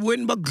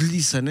when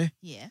baglisa, ne?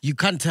 Yeah. You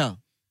can't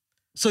tell.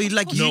 So you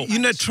like course you you you're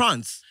in a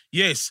trance.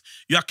 Yes,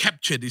 you are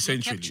captured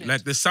essentially. captured.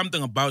 Like there's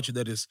something about you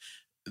that is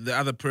the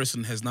other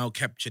person has now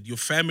captured. Your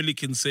family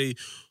can say,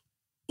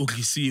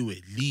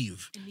 "Uglisiwe,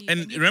 leave."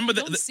 And you remember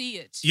don't that. see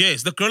it.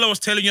 Yes, the girl I was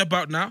telling you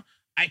about now.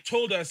 I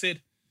told her, I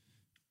said,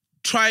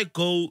 try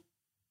go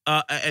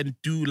and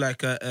do like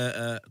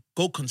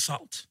go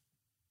consult.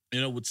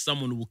 With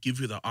someone who will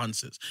give you the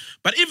answers.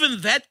 But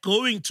even that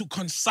going to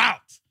consult,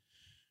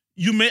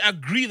 you may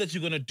agree that you're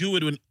going to do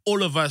it when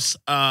all of us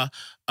are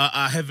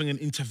having an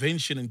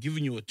intervention and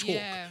giving you a talk.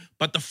 Yeah.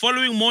 But the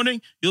following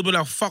morning, you'll be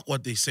like, fuck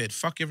what they said.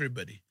 Fuck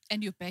everybody.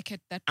 And you're back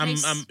at that I'm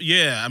place.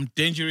 I'm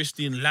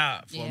dangerously in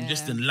love. Or I'm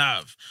just Yeah. in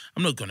love.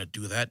 I'm not going to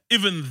do that.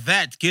 Even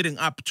that, getting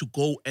up to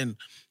go and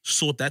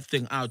sort that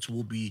thing out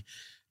will be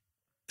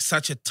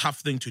such a tough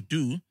thing to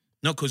do.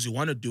 Not because you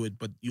want to do it,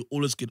 but you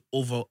always get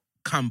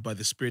overcome by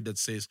the spirit that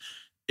says,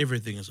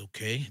 everything is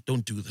okay.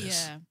 Don't do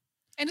this. Yeah.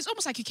 And it's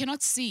almost like you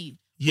cannot see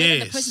whether the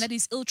Yes. person that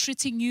is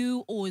ill-treating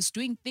you or is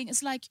doing things.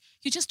 It's like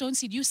you just don't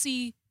see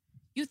it.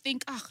 You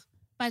think,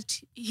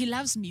 but he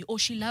loves me or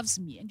she loves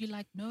me. And you're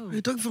like, no.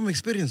 You're talking from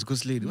experience,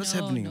 Ghost Lady. What's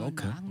No, happening? no,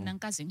 Okay. no.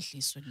 Angikaze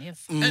ngihliswe, never.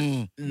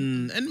 Mm.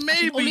 And I'm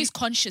maybe. always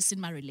conscious in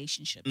my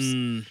relationships.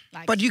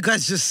 Like, But you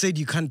guys just said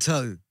you can't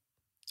tell.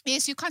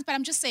 yes, you can't. But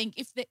I'm just saying,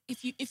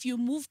 if you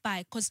move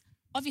by, because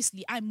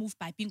obviously I move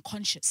by being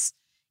conscious.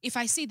 If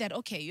I see that,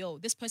 okay,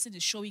 this person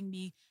is showing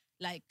me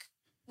like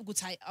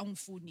ukuthi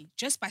angifuni,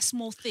 just by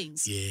small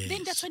things,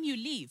 then that's when you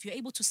leave. You're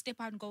able to step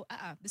out and go,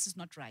 this is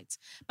not right.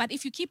 But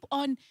if you keep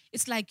on,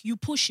 it's like you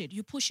push it.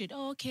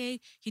 Oh, okay,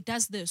 he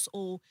does this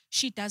or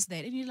she does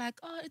that. And you're like,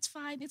 oh, it's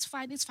fine.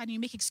 You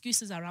make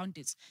excuses around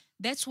it.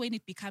 That's when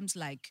it becomes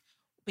like,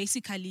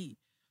 basically,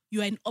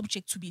 you are an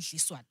object to be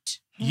hliswat.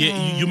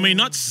 Yeah, you may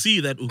not see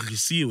that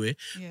uglisiwe,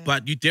 Yeah.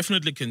 but you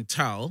definitely can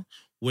tell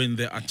when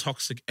there are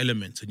toxic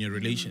elements in your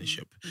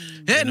relationship.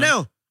 Hey,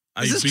 now,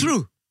 Are is you this being-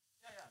 true?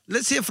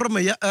 Let's hear from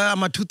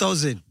a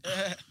 2000.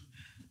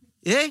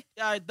 Yeah?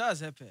 Yeah, it does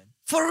happen.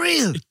 For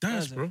real? It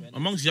does, Does bro. happen.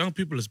 Amongst young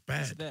people, it's It's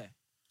bad. there.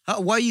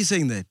 Why are you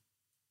saying that?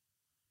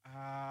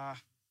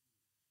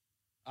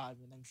 I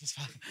mean, it's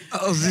fine.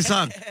 Oh,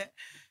 Zisang.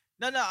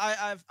 No,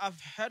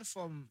 I've heard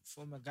from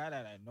a guy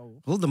that I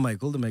know. Hold the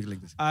mic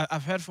like this.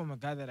 I've heard from a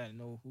guy that I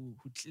know who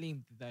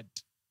claimed that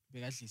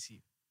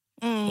see.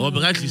 Or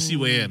but actually see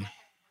where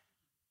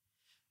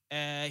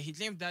He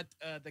claimed that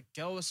the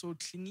girl was so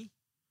clingy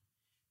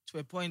to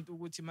a point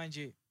ukuthi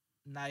manje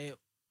naye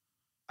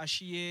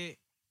ashiye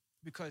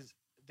because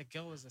the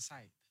girl was a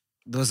side.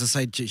 There was a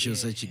side chick, she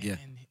was a side chick, yeah.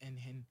 And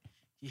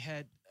he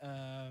had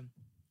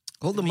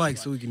Hold the the main mic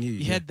so we can hear you.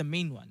 he yeah. had the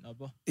main one,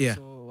 abo. Yeah.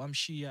 So I'm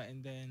Shia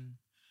and then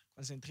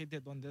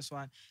concentrated on this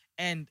one.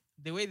 And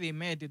the way they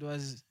met, it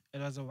was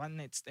a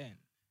one-night stand.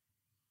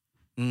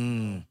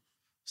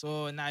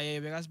 So now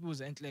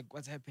and like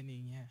what's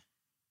happening here?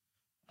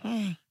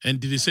 And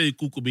did he say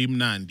kuku be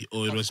mnandi,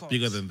 or it Of was course.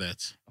 bigger than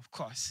that? Of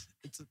course,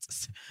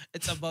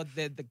 it's about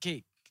the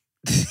cake.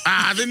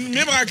 Then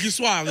maybe I can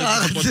swallow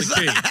about the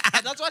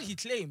cake. That's what he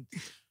claimed.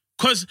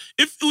 Because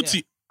if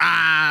uthi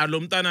lo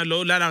mntana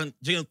lo lala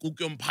njengenkukhu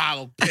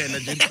yomphako kuphela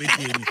nje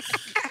embhedeni,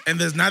 and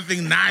there's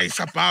nothing nice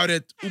about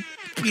it,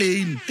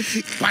 plain,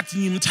 but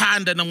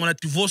ngimthanda and I'm gonna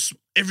divorce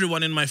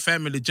everyone in my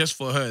family just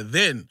for her,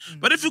 then.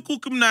 But if you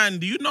cook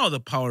mnandi, you know the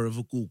power of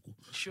a kuku.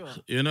 Sure.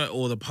 You know,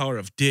 or the power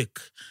of dick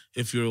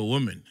if you're a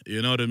woman.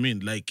 You know what I mean?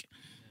 Like,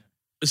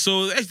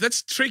 so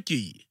that's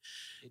tricky.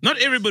 Not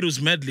everybody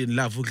who's madly in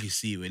love will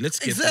see it. Let's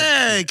get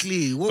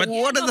exactly. What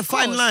are the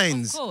fine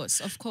lines?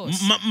 Of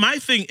course. My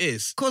thing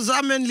is, because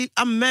I'm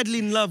madly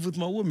in love with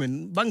my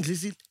woman.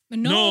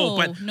 No,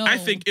 but I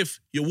think if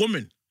your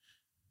woman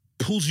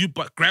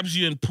grabs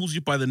you and pulls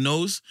you by the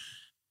nose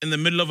in the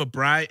middle of a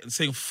braai and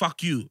saying,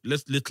 fuck you,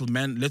 little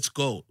man, let's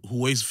go, who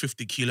weighs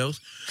 50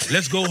 kilos,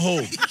 let's go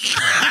home.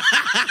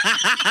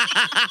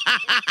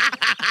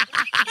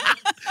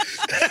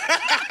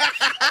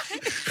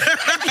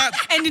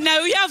 And now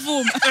you have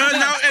room. Now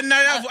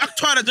you have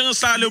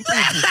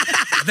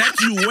that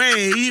you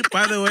weigh,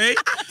 by the way.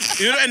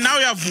 You know, and now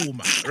you have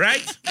Vuma,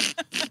 right?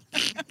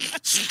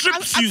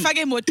 Strips you.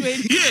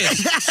 Yes.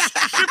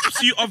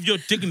 Strips you of your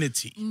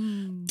dignity.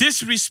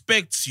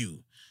 Disrespects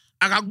you.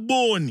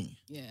 Agagboni.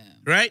 Yeah.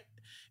 Right?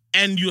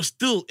 And you're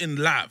still in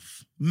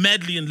love.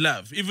 Madly in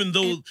love. Even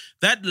though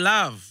that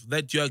love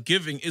that you're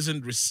giving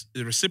isn't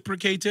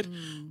reciprocated,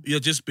 you're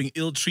just being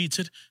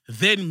ill-treated,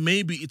 then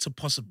maybe it's a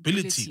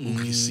possibility.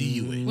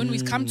 When we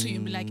come to you,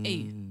 be like,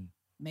 hey,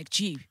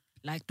 MacG,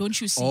 like, don't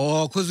you see?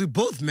 Oh, because we're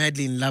both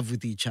madly in love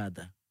with each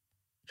other.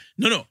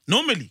 No.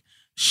 Normally,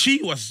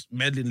 she was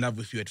madly in love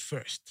with you at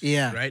first.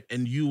 Yeah. Right?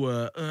 And you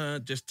were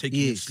just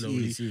taking it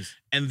slowly. Yes.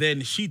 And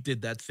then she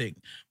did that thing.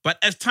 But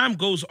as time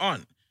goes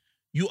on,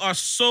 you are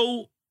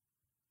so...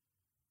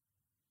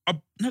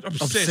 not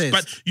obsessed,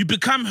 but you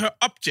become her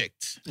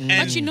object. And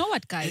but you know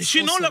what, guys?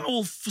 she no longer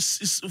will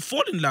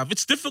fall in love.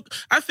 It's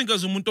difficult. I think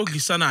as umuntu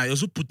oglisanayo,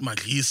 as put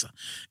maglisa,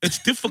 it's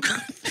difficult.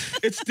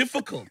 It's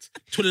difficult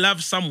to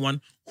love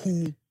someone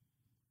who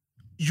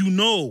you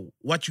know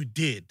what you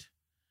did,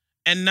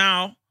 and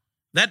now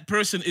that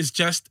person is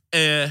just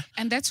a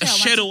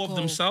shadow of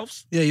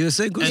themselves. Yeah, you were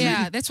saying.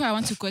 Yeah, that's why I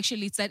want to go.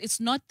 Actually, it's that it's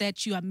not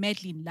that you are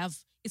madly in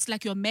love. It's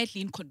like you're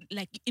madly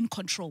in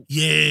control.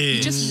 Yeah.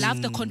 You just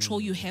love the control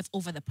you have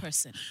over the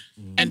person.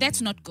 And that's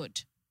not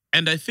good.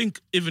 And I think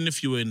even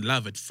if you were in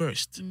love at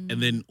first, and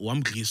then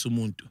wamglisa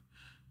umuntu,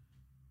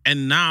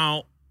 and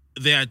now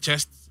they are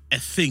just a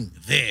thing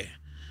there,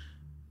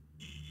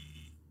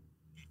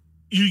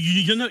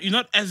 you're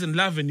not as in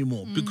love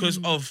anymore because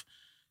of,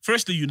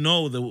 firstly, you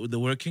know the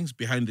workings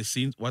behind the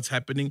scenes, what's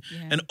happening,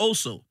 and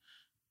also,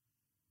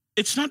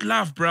 it's not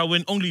love, bro,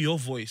 when only your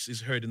voice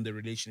is heard in the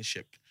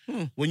relationship.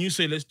 When you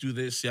say, let's do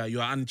this,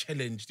 you are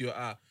unchallenged, you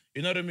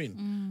know what I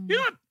mean? You're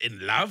not in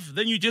love,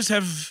 then you just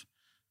have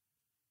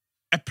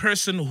a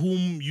person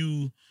whom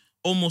you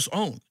almost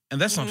own. And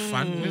that's not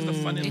fun. Where's the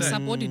fun in that?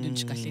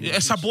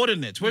 A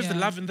subordinate. Where's the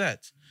love in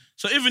that?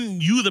 So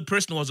even you, the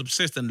person who was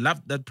obsessed and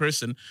loved that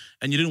person,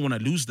 and you didn't want to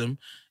lose them,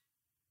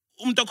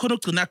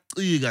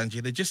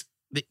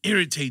 they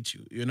irritate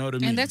you. You know what I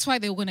mean? And that's why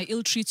they're going to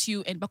ill-treat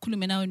you and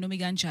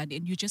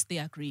you're just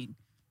there agreeing.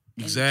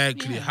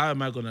 Exactly. How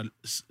am I going to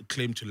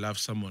claim to love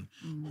someone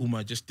whom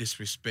I just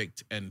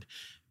disrespect and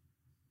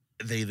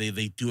they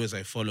do as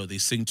I follow. They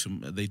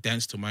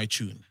dance to my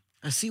tune.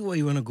 I see why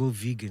you want to go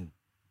vegan.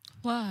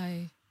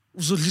 Why?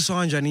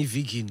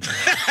 Vegan.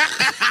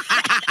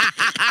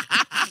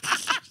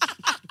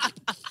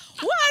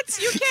 What?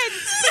 You can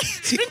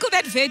sprinkle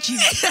that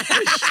veggies.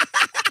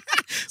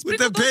 With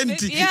the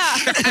panty. Yeah.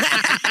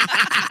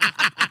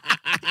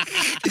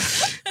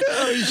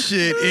 Oh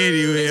shit.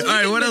 Anyway. All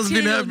right, what else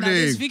been happening?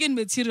 There's vegan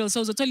material,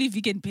 so it's totally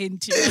vegan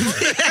panty.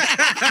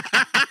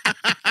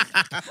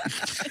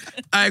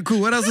 All right,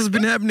 cool. What else has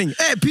been happening?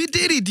 Hey, P.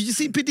 Diddy. Did you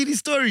see P. Diddy's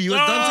story? He was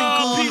dancing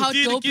cool. How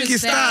dope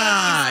is Star.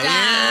 that?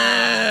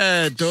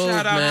 Yeah, dope,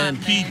 Shout man.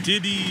 out to P.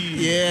 Diddy.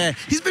 Yeah.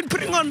 He's been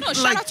putting on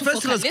shout out to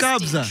festivals,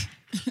 Focalistic.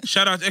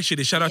 Shout out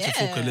to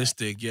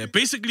Focalistic. Yeah.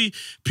 Basically,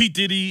 P.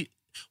 Diddy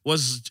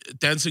was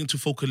dancing to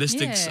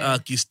Focalistic's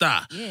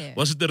Khize. Yeah.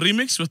 Was it the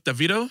remix with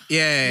Davido?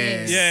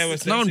 Yeah. Yeah, it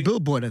was It's now on dancing.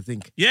 Billboard, I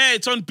think. Yeah,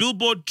 it's on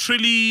Billboard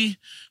Trilly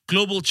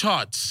Global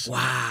Charts.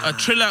 Wow.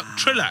 Triller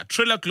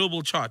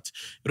Global Chart.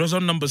 It was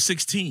on number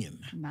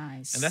 16.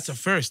 Nice. And that's a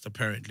first,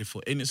 apparently,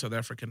 for any South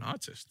African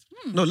artist.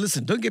 No,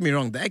 listen, don't get me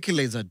wrong. The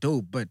accolades are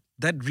dope, but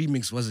that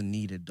remix wasn't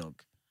needed,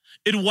 dog.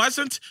 It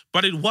wasn't,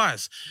 but it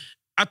was.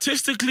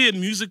 Artistically and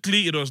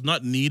musically, it was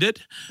not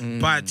needed.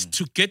 But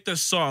to get the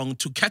song,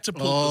 to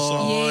catapult the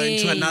song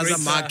Yes. into another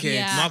greater market.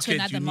 Yeah. to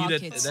another you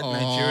needed market. that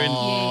Nigerian,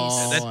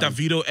 Yes. that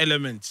Davido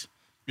element.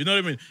 You know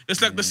what I mean?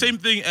 It's like the same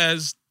thing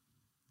as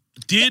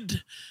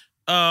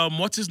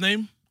what's his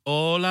name?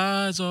 All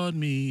Eyes on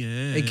Me.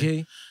 Yeah.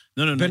 AK?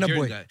 No, Burna Nigerian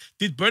Boy. guy.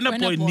 Did Burna Burna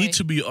Boy Boy. need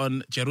to be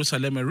on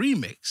Jerusalem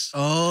remix?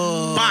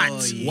 Oh,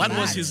 But what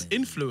was yeah. his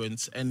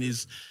influence and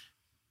his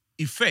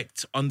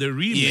effect on the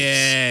remix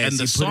Yes, and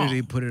the song?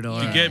 he put it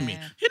on. You get me?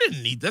 Yeah. He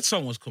didn't need that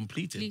song was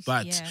completed,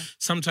 but Yeah.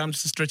 sometimes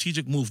it's a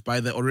strategic move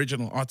by the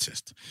original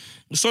artist.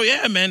 So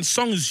yeah, man,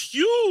 song is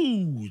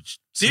huge.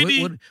 So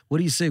Diddy, what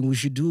are you saying? We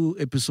should do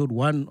episode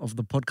 1 of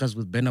the podcast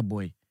with Burna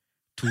Boy.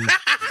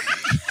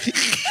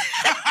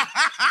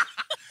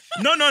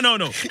 no.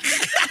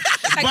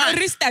 Like But-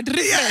 restart,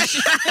 refresh.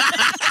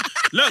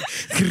 Look,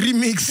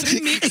 Remix.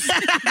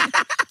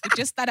 We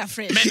just start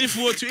afresh. man, if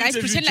we were to Guys,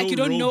 interview pretend like Joe you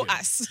don't know Rogan,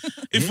 us.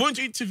 if we were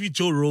to interview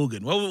Joe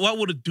Rogan, what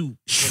would it do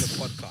for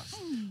the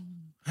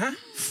podcast?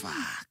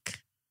 Fuck.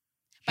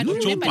 But Joe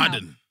remember now-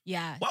 Biden.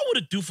 Yeah. What would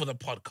it do for the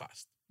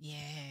podcast? Yeah.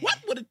 What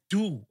would it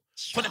do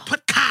for the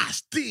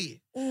podcast?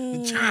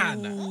 In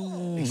China.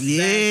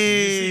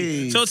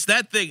 Yeah. So it's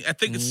that thing. I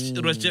think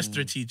it was just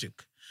strategic.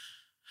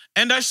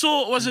 And I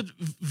saw, was it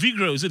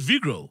Vigro? Is it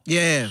Vigro?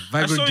 Yeah,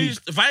 I saw Vibrant Deep. his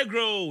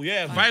Vigro.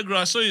 Yeah, Vigro.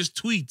 I saw his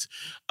tweet.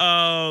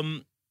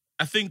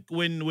 I think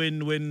when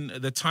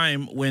the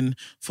time when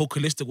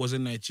Focalistic was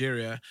in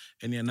Nigeria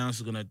and he announced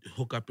he's gonna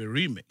hook up a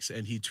remix,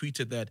 and he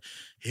tweeted that,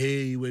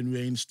 hey, when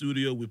we're in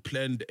studio, we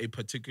planned a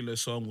particular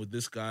song with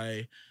this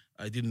guy.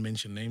 I didn't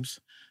mention names.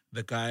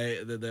 The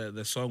guy,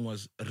 the song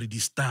was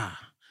Redistar.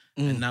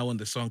 And now when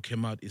the song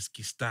came out, it's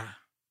Kista.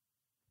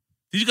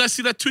 Did you guys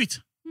see that tweet?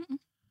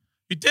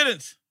 You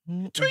didn't?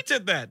 He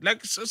tweeted that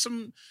like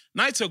some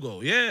nights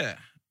ago. Yeah.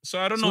 So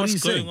I don't know what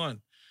what's do you going say?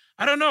 on.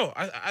 I don't know.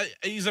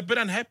 He's a bit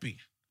unhappy.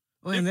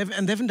 Oh, and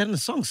they haven't done a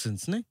song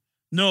since, ne?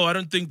 No, I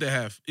don't think they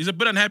have. He's a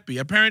bit unhappy.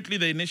 Apparently,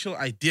 the initial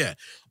idea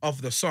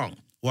of the song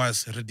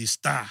was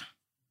Redistar.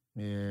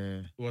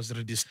 Yeah. Was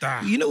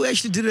Redistar. You know, we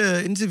actually did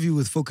an interview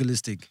with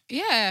Focalistic.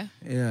 Yeah.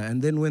 Yeah,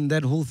 and then when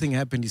that whole thing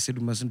happened, he said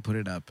we mustn't put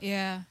it up.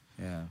 Yeah.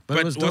 Yeah, But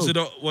it was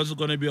dope. was it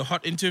going to be a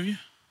hot interview?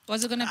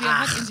 Was it going to be a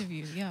hot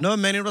interview? Yeah. No,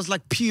 man, it was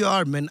like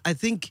PR, man. I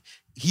think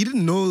he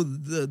didn't know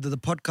the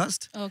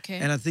podcast. Okay.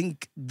 And I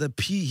think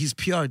his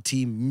PR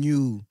team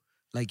knew,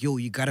 like, yo,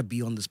 you gotta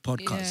be on this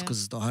podcast Yeah. because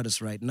it's the hottest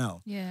right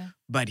now. Yeah.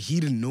 But he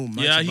didn't know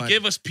much. Yeah, he about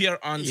gave us PR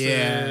answers.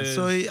 Yeah,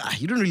 so he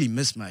didn't really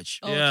miss much.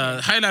 Okay. Yeah,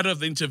 highlight of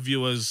the interview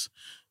was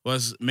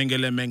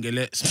Mengele,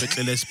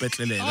 Spetlele,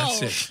 Spetlele.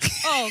 That's it.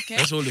 Oh, okay.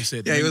 That's all he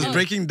said. Yeah, he was Mengele.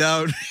 breaking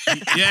down.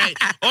 Yeah.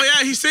 Oh,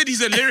 yeah. He said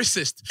he's a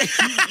lyricist.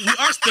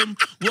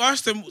 We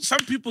asked him. Some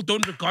people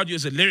don't regard you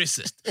as a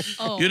lyricist.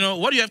 Oh. You know,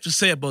 what do you have to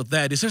say about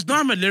that? He says, "No,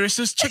 I'm a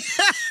lyricist. Check.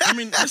 I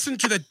mean, listen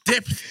to the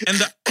depth and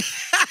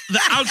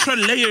the ultra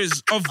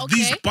layers of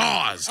these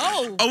bars."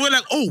 Oh. We're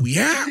like, "Oh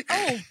yeah."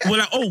 Oh. We're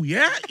like, "Oh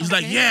yeah." He's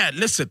like, Okay. "Yeah.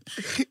 Listen,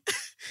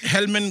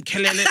 Helman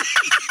Kelele,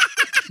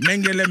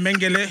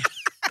 Mengele."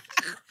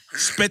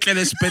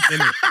 Spetlele.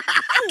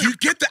 Do you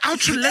get the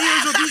outer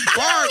layers of these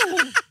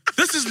bars?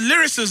 This is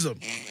lyricism.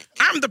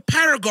 I'm the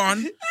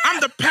paragon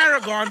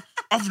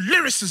of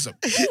lyricism.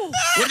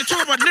 When they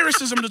talk about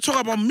lyricism, they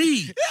talk about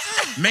me.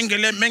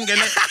 Mengele,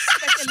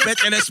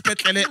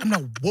 Spetlele. I'm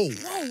like, whoa.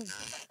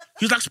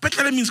 He's like,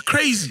 Spetlele means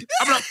crazy.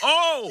 I'm like,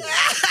 oh.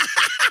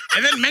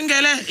 And then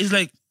Mengele is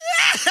like,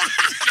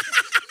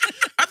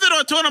 I thought they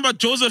were talking about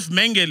Joseph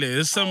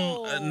Mengele,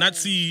 some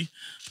Nazi,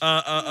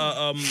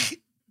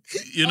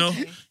 you know,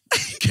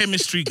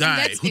 chemistry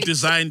guy That's who it.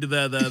 designed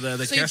the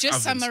So you gas just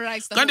ovens.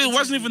 summarized the God, it whole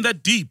wasn't interview. even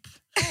that deep.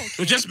 It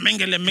was just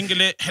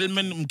Mengele,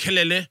 Helman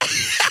Mkelele,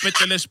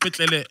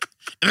 Spetlele.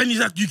 And then he's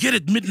like, you get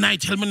it,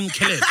 Midnight, Helman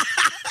Mkelele.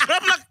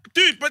 But I'm like,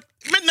 dude, but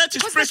Midnight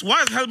Express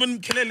was Helman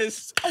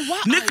Mkelele's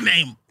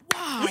nickname.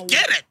 Wow. We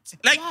get it.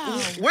 Like,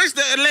 where's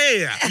the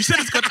layer? You said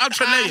it's got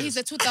ultra layers. He's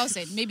a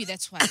 2000. Maybe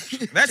that's why.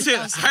 That's it.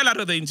 Highlight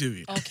of the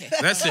interview. Okay.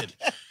 That's it.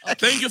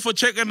 Thank you for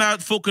checking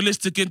out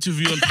Focalistic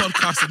interview on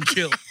Podcast and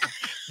Chill.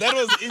 That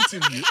was the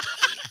interview.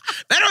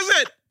 That was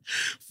it.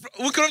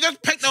 We could have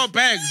just packed our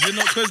bags, you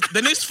know, because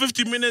the next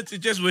 50 minutes, it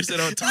just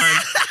wasted our time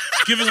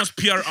giving us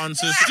PR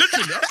answers.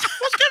 Literally,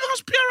 was giving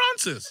us PR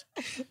answers.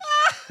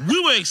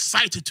 We were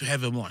excited to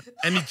have him on,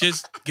 and he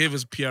just gave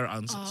us PR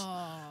answers.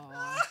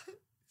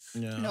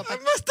 Yeah. No, but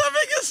My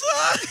stomach is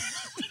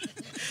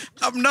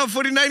I'm now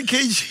 49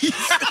 kg.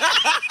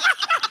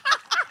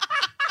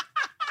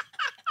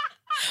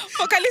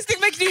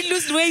 Focalistic makes you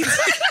lose weight.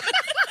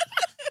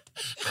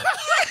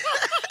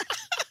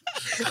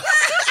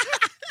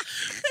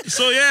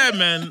 So yeah,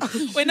 man.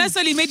 When I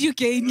saw he made you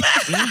gain.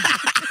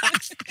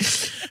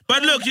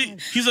 But look,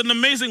 he's an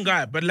amazing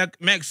guy. But like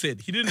Max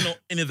said, he didn't know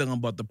anything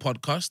about the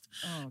podcast.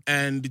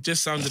 And it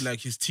just sounded like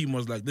his team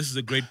was like, this is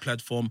a great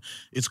platform.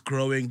 It's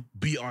growing.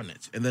 Be on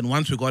it. And then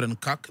once we got in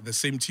Kak, the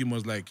same team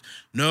was like,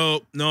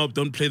 no,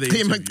 don't play the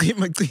interview.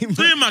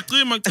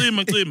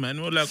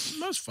 And we're like,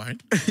 no, it's fine.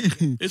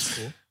 It's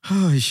cool.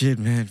 Oh, shit,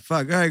 man.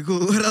 Fuck. All right, cool.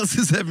 What else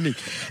is happening?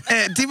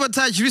 Timo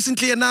Touch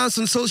recently announced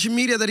on social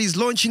media that he's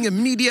launching a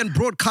media and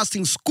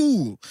broadcasting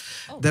school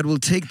that will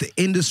take the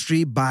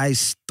industry by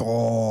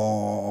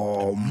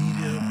storm.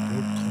 Media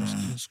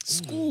broadcasting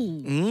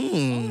School.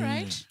 All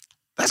right.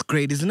 That's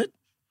great, isn't it?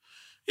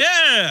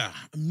 Yeah.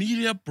 A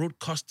media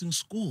broadcasting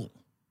school.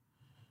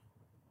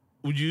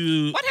 would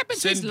you? What happened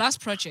to his last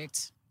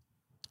project?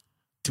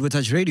 To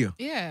Touch Radio.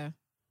 Yeah.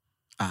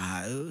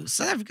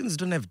 South Africans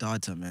don't have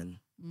data, man.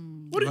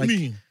 What do you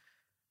mean?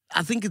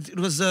 I think it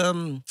was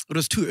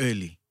too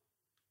early.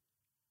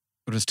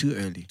 It was too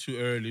early. Too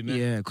early, no?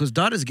 Yeah, because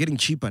data's getting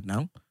cheaper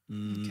now.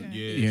 Okay.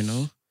 Yes. You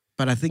know,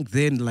 but I think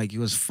then he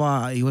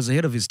was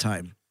ahead of his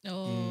time.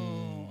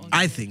 Oh. Okay.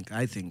 I think.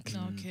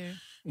 Okay.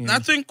 Yeah. I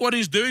think what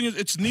he's doing is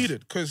it's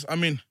needed because I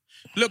mean,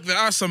 look, there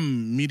are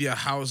some media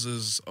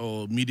houses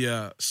or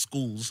media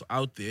schools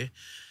out there,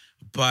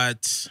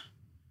 but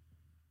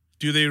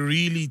do they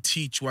really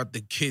teach what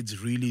the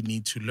kids really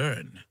need to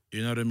learn?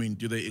 You know what I mean?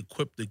 Do they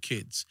equip the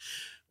kids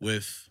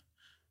with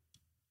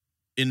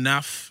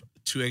enough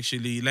to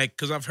actually, like,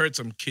 because I've heard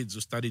some kids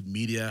who studied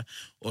media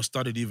or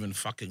studied even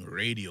fucking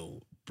radio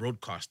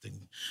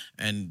broadcasting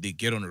and they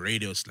get on the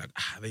radio, it's like,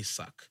 they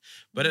suck.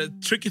 But a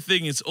tricky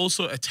thing is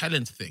also a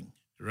talent thing,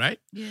 right?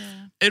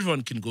 Yeah.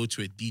 Everyone can go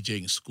to a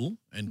DJing school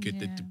and get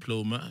the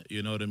diploma,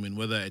 you know what I mean?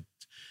 Whether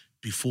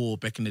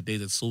back in the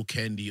days at Soul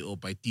Candy or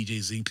by DJ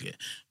Zinkler.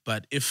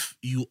 But if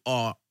you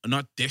are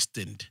not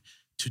destined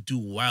to do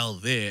well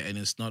there and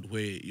it's not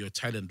where your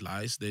talent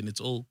lies, then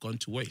it's all gone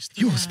to waste.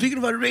 Yo, speaking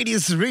about radio,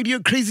 it's radio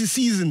crazy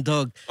season,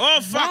 dog.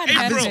 Oh, fuck, hey,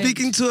 I've bro. been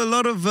speaking to a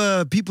lot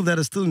of people that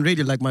are still in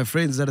radio, like my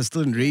friends that are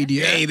still in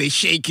radio. Hey, they're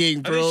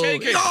shaking, bro. Are they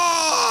shaking?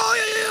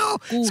 Yo.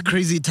 It's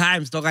crazy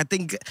times, dog. I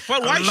think.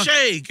 But why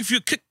shake? If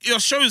your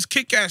show is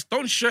kick-ass,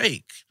 don't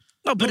shake.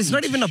 No, but Don't it's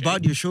not even shake.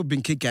 about your show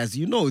being kick-ass.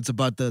 You know, it's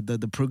about the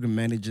program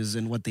managers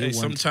and what they want.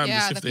 Sometimes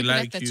Yeah, if the they people at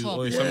like the you, top.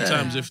 or Yeah.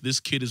 sometimes if this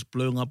kid is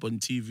blowing up on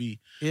TV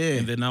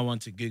and they now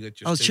want to gig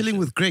at your I was station. chilling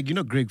with Greg. You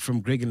know Greg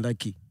from Greg and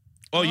Lucky.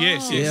 Oh,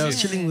 yes. Yeah, I was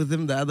Yeah. chilling with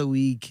him the other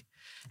week,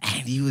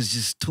 and he was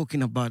just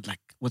talking about like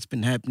what's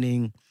been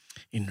happening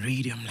in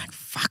radio. I'm like,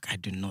 fuck, I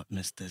do not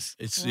miss this.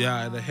 It's,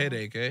 the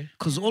headache, eh?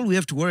 Because all we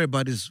have to worry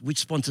about is which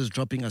sponsor's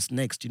dropping us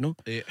next, you know?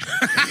 Yeah.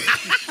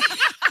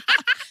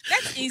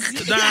 That's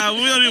easy. Nah,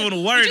 we're not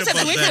even worried just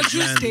have about to wait that, for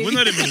man. Tuesday. We're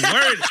not even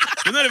worried.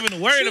 We're not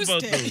even worried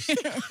about Tuesday.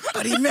 those.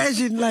 But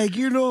imagine, like,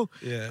 you know,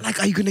 Yeah. like,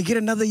 are you going to get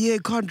another year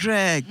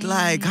contract?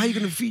 Like, how are you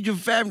going to feed your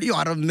family? Yo,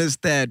 I don't miss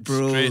that,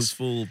 bro.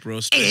 Stressful, bro.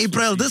 Hey, Stressful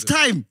April, this season.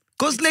 time,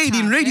 Ghost Lady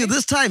in tough, radio, eh?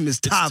 this time is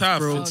It's tough, tough.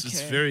 bro. It's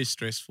Okay. very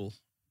stressful.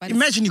 But it's-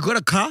 Imagine you got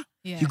a car,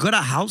 Yeah. you got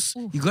a house,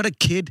 Ooh. you got a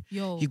kid,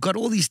 Yo. you got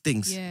all these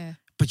things. Yeah.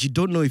 But you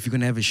don't know if you're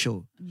gonna have a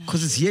show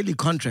because it's yearly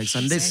contracts.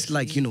 Unless,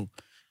 like, Exactly. you know,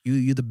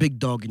 you're the big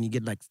dog and you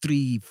get like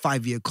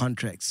 3-5 year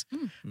contracts.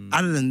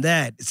 Other than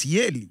that, it's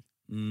yearly,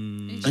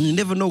 and you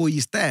never know where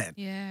you stand.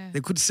 Yeah. They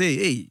could say,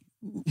 "Hey,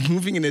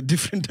 moving in a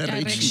different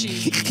direction."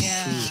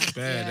 Yeah. It's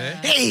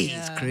bad, eh? Hey, Yeah.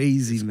 it's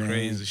crazy, man.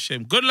 Crazy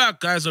shame. Good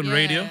luck, guys, on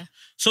radio. Yeah.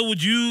 So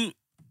would you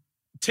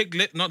take,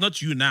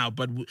 not you now,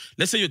 but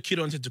let's say your kid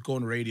wanted to go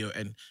on radio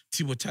and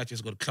Tibo Touch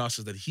has got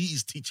classes that he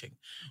is teaching.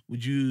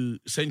 Would you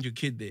send your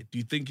kid there? Do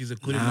you think he's a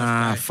good enough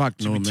guy? Fuck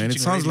to no, be man. It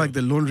teaching sounds radio? like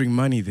they're laundering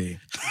money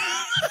there.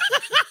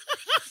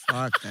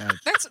 Fuck that.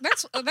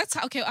 That's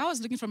how, okay. I was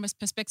looking from a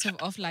perspective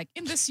of like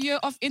in this year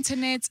of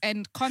internet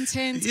and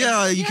content.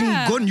 Yeah, and, you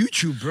can go on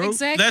YouTube, bro.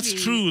 Exactly. That's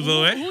true,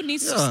 though, eh? Who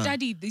needs to Yeah.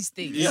 study these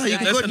things? Yeah, you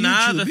can That's go on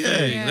another YouTube, yeah.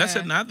 thing. Yeah. That's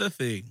another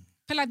thing.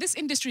 But like this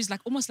industry is like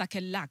almost like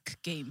a luck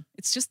game.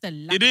 It's just a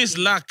luck. It is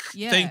game. luck.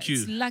 Yeah, Thank you.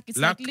 It's luck. It's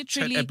luck, like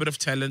literally a bit of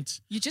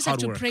talent. you just hard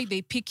have to work. pray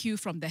they pick you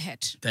from the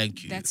head.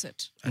 Thank you. That's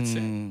it. That's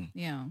it.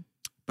 Yeah.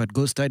 But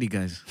go study,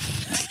 guys.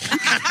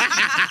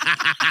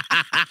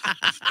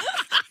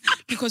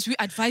 Because we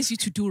advise you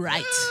to do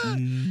right.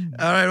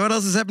 All right, what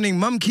else is happening?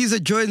 Mom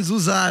Khize joins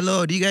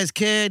Zuzalo. Do you guys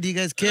care? Do you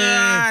guys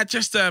care?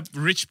 Just a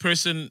rich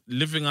person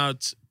living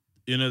out,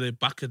 their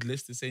bucket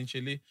list,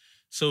 essentially.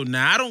 So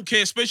now I don't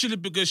care, especially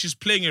because she's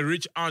playing a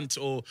rich aunt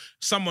or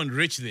someone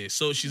rich there.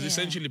 So she's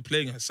essentially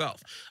playing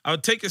herself. I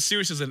would take her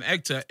serious as an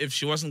actor if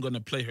she wasn't going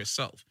to play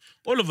herself.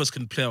 All of us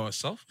can play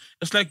ourselves.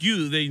 It's like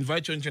you, they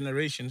invite you on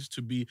Generations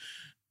to be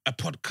a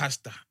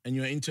podcaster and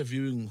you're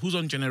interviewing, who's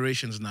on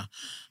Generations now?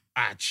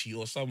 Archie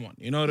or someone,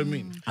 you know what I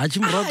mean? Archie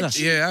Moroka.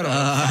 Yeah,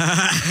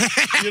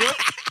 I don't know.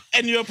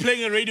 And you're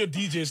playing a radio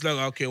DJ, it's like,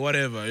 okay,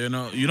 whatever, you're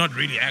not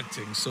really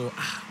acting. So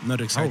I'm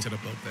not excited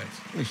about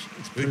that. Ish,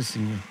 it's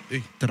pressing you.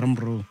 Hey. Drum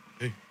roll.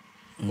 Hey.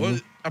 Well,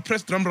 I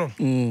pressed drum roll.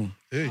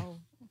 Hey. Oh.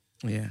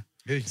 Yeah.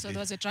 Hey. So there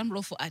was a drum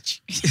roll for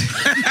Archie.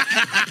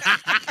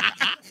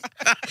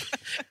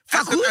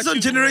 Fuck, who is on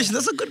Generations?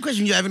 That's a good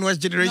question. You haven't watched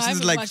Generations in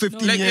haven't like watched, 15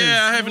 no. Like, years.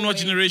 yeah, I haven't No watched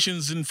way.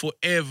 Generations in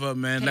forever,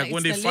 man. Like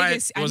when they It's the fight,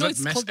 legacy. it I was know that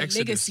it's mass called the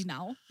exodus. legacy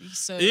now.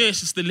 So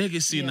Yes, it's the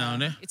legacy now,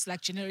 ne? It's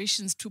like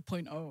Generations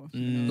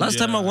 2.0. Last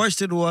time I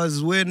watched it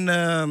was when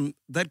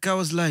that guy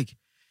was like,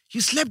 "You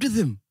slept with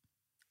him."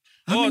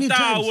 How many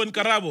times? and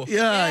Karabo.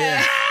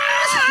 Yeah.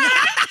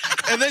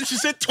 And then she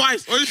said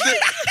twice. Or she said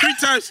 3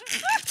 times.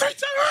 3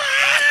 times.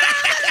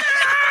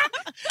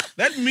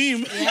 That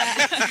meme. No,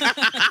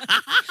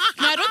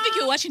 I don't think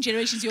you're watching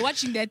Generations. You're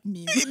watching that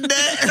meme.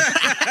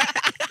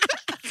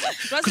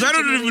 Because I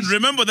don't even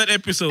remember that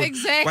episode.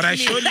 Exactly. But I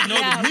surely know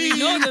the meme. We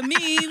know the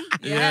meme.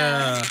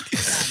 Yeah.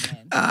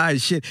 Man. Ah,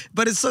 shit.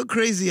 But it's so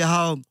crazy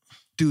how,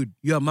 dude,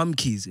 you're Mom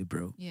Khize,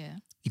 bro. Yeah.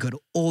 You got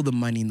all the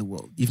money in the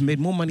world. You've made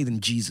more money than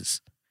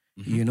Jesus.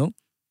 You know?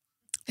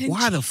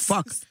 Why the Jesus.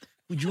 fuck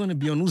would you want to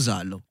be on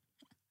Uzalo?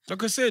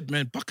 Like I said,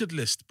 man, bucket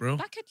list, bro.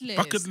 Bucket list.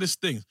 Bucket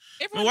list things.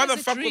 Everyone Why has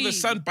the a fuck would the dream.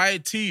 son buy a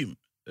team?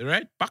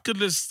 Right? Bucket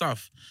list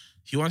stuff.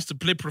 He wants to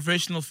play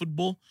professional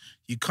football.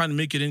 You can't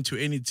make it into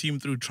any team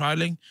through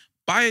trialing.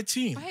 Buy a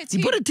team. Buy a He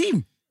team. bought a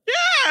team.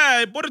 Yeah,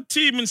 he bought a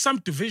team in some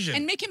division.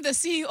 And make him the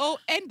CEO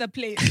and the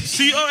player.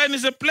 CON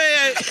is a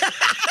player.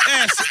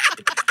 Yes.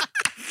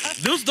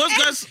 Those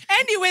guys,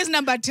 And he wears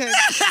number 10.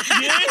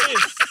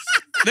 yes.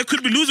 They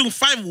could be losing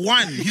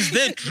 5-1. He's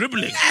there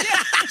dribbling.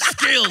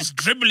 Skills,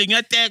 dribbling.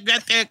 Attack.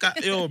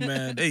 Yo,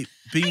 man. Hey,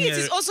 being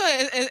He's also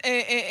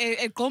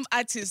a gom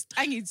artist.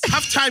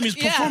 halftime is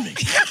performing.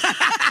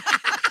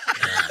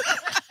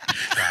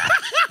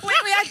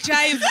 We are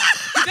jive.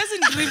 He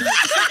doesn't dribble.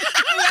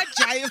 We are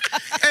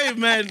jive. Hey,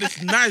 man,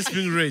 it's nice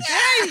being rich.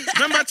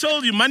 Remember I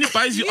told you, money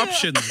buys you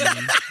options,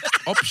 man.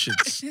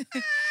 Options.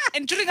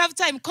 And during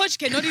halftime, coach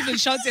cannot even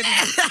shout at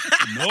him.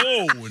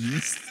 No.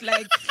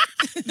 Like,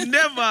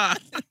 Never.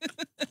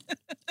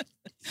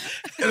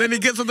 And then he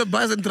gets on the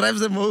bus and drives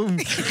them home.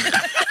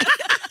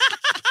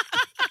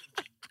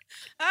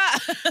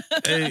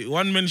 Hey,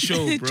 one-man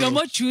show, bro.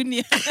 Jomo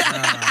Jr.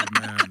 Ah,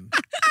 man.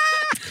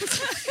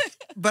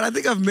 But I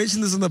think I've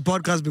mentioned this on the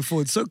podcast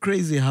before. It's so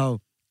crazy how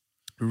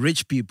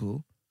rich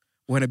people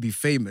want to be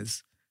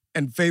famous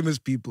and famous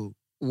people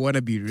want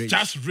to be rich.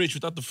 Just rich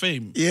without the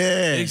fame.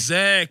 yeah.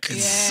 Exactly.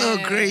 Yeah. So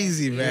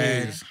crazy,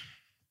 man. Yes.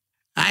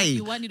 Aye.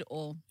 You want it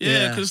all. Yeah,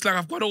 Yeah. because it's like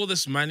I've got all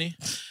this money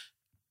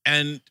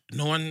and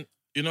no one,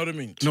 you know what I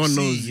mean? To No one see,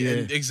 knows, yeah.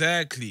 and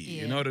exactly.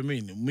 Yeah. You know what I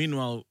mean?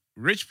 Meanwhile,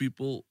 rich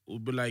people will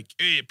be like,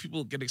 hey,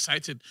 people get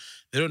excited.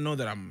 They don't know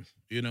that I'm,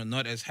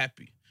 not as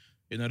happy.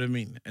 You know what I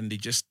mean? And they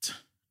just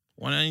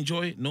want to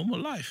enjoy normal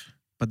life.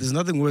 But there's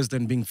nothing worse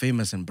than being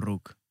famous and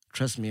broke.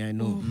 Trust me, I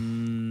know.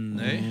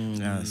 Eh?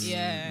 Yes.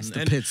 Yeah. It's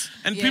the And- pits.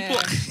 And Yeah. people,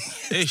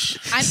 ish,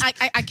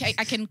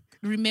 I can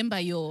remember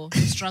your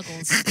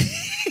struggles.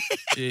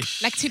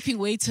 ish. Like tipping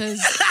waiters.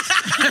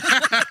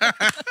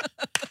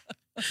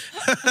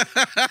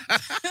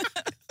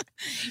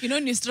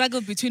 When you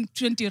struggle between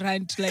 20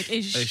 rand, like,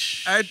 ish.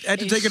 Ish. I had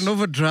to take an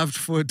overdraft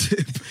for a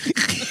tip.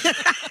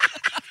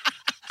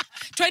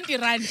 20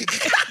 rand.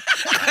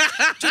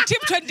 To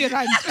tip 20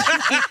 rand.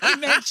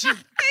 Imagine.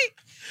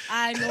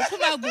 I know.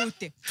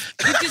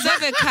 You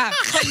deserve a car.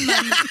 Call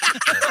money.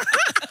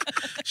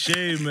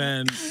 Shame,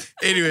 man.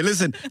 Anyway,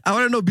 listen, I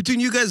want to know, between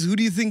you guys, who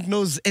do you think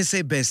knows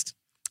SA best?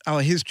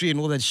 Our history and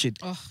all that shit.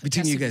 Oh,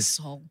 between it has you to be guys.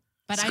 Saul.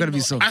 But It's I gotta be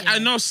know- Saul. yeah. I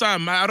know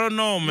some. I don't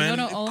know, man.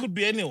 don't know all? It could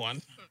be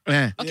anyone.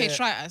 Yeah. Okay,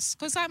 try us.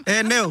 Because I'm. Hey,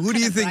 I'm Nell, who do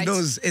kind you of think bright.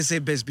 knows SA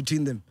best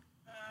between them?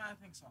 I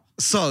think so.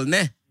 Saul,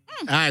 ne?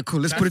 All right, cool.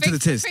 Let's put it to the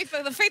test.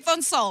 The faith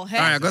on Saul. Hey?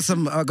 All right,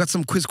 I got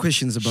some quiz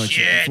questions about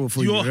Shit, you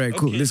for you. yo, All right,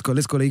 cool. okay. Let's go.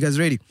 Are you guys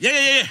ready?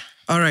 Yeah.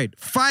 All right.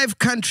 5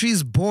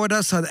 countries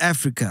border South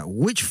Africa.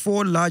 Which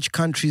 4 large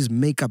countries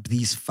make up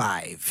these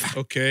 5?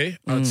 Okay.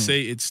 I'd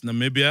say it's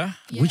Namibia.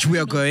 Yeah, Which we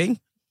I are know. going?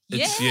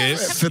 It's Yes.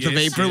 yes. 5th of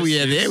yes, April. yes, We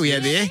are yes, there. We are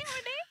yes. there.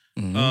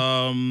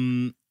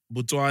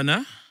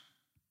 Botswana,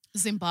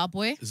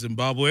 Zimbabwe,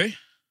 Zimbabwe,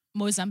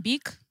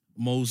 Mozambique,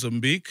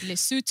 Mozambique,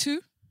 Lesotho.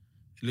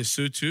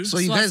 So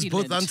you guys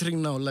both Swaziland.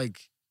 answering now, like,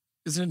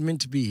 isn't it meant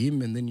to be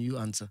him and then you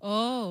answer?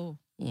 Oh,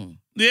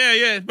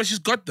 Yeah, but she's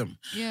got them.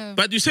 yeah.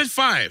 But you said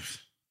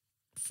 5.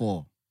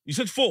 4. You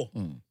said 4.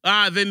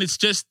 Then it's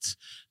just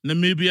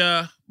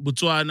Namibia,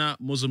 Botswana,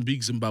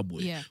 Mozambique,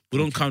 Zimbabwe. Yeah. We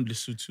don't count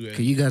Lesotho.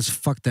 Okay, you guys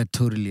fucked that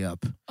totally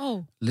up.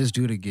 Oh, Let's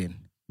do it again.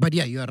 But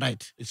yeah, you're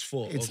right. It's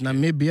 4. It's okay.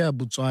 Namibia,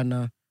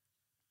 Botswana,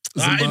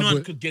 Anyone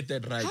Zimbabwe. could get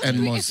that right. how And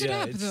do we Moz. get it Yeah,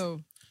 up it's-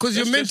 though? Because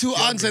you're That's meant just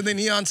to answer and then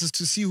he answers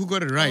to see who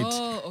got it right.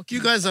 Oh, okay.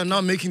 You guys are now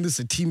making this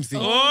a team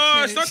thing. Oh,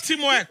 Okay. it's not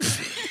teamwork.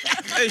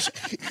 Hey,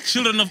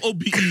 children of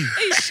OBE.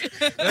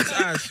 That's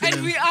us. And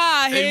man. we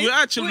are, Hey, hey? we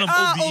are children We of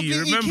are OBE.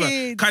 Remember,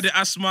 kids. Kade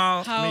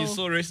Asmal, How? may his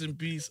soul rest in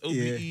peace.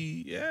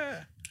 OBE,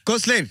 yeah. Go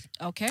Slade.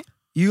 Okay.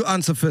 You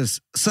answer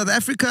first. South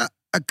Africa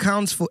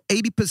accounts for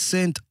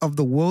 80% of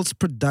the world's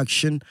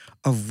production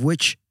of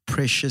which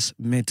precious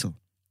metal?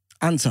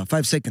 Answer,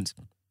 5 seconds.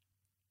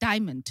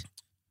 Diamond.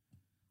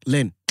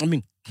 Len.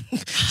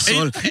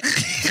 Sol. Can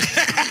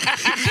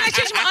I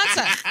change my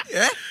answer?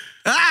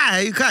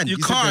 You can't. You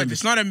said can't. diamond.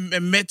 It's not a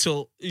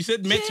metal. You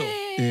said metal.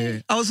 Yeah.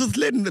 I was with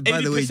Len, by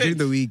the way, 80%. during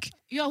the week.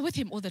 You are with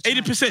him all the time.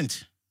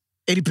 80%.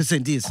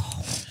 80% is.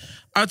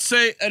 I'd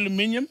say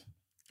aluminium.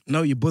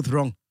 No, you're both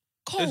wrong.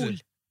 Coal.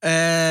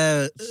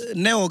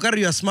 Neo,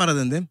 you are smarter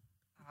than them.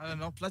 I don't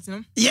know.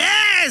 Platinum.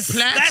 Yes!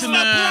 That's my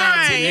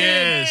point!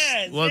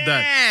 Yes. Well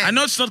done. I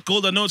know it's not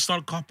gold. I know it's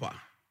not copper.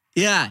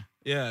 Yeah.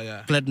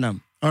 Yeah.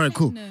 Platinum. All right,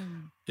 cool.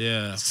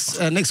 Yeah.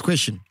 Next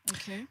question.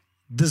 Okay.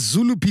 The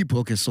Zulu people,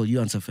 okay, so you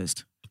answer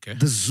first. Okay.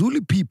 The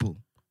Zulu people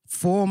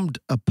formed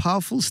a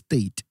powerful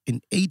state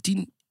in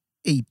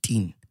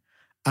 1818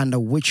 under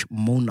which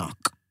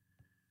monarch?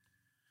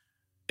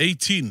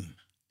 18.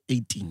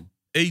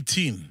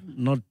 18,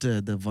 not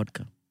the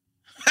vodka.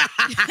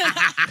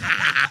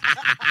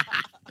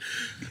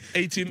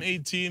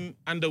 1818.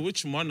 Under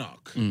which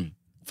monarch?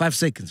 5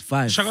 seconds.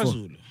 5, Shaka 4.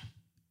 Zulu.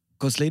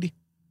 Ghost lady?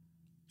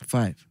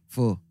 5,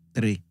 4,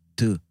 3,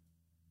 2.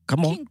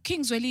 Come on.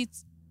 King's Welly.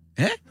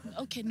 Eh?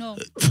 Okay, no.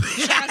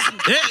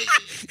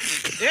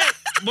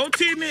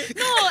 Botini.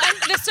 No,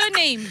 the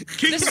surname.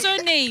 The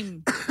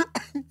surname.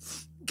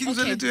 King's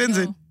Okay, Welly to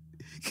NZ.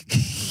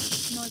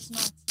 No, it's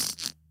not.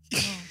 No.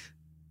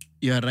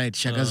 You're right,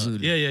 Shaka Zulu.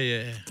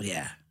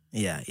 Yeah.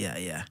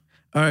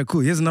 All right,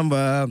 cool. Here's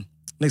number.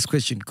 Next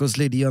question. Coast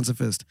Lady, you answer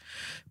first.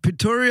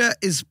 Pretoria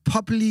is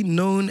popularly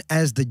known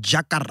as the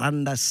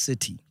Jacaranda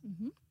City.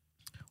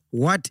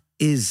 What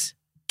is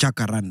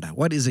Jacaranda?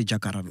 What is a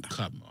Jacaranda?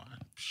 Come on.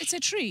 It's a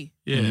tree.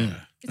 Yeah.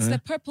 It's the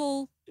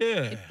purple.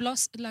 Yeah. It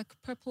blossoms like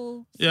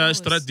purple. Yeah, it's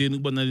flowers.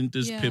 trading, but not into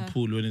Yeah.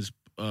 purple when it's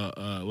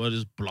what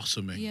is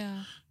blossoming.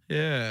 Yeah.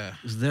 Yeah.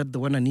 Is that the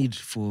one I need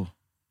to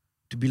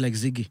be like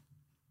Ziggy?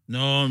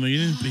 No, man, you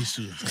didn't pay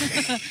Sue.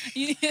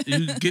 You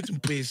get to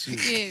pay Sue.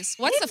 Yes.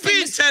 What's the been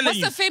famous? telling What's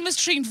you? the famous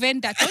tree in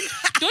Venda?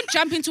 Don't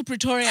jump into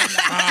Pretoria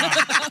now.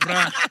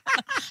 Bruh.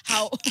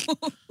 How?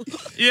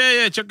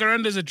 Yeah,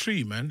 Jacaranda is a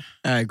tree, man.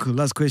 All right, cool.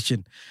 Last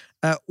question.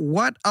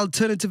 What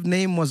alternative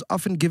name was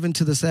often given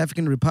to the South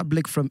African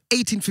Republic from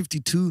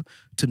 1852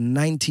 to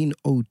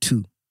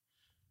 1902?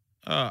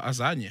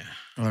 Azania.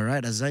 All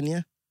right,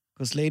 Azania,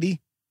 Coast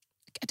Lady.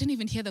 I didn't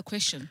even hear the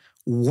question.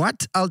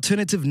 What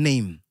alternative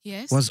name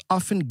Yes. was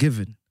often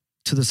given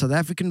to the South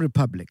African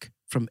Republic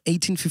from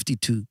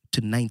 1852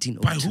 to 1902?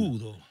 By who,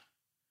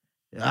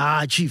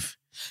 though? Chief.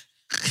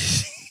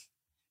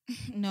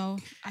 No,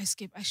 I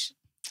skip.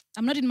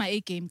 I'm not in my A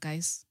game,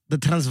 guys. The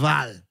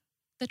Transvaal.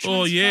 The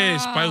Oh,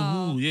 yes. By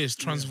Transvaal. who? Yes,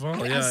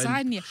 Transvaal. Yeah.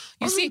 Azania.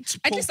 You see,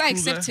 Wasn't at least Paul I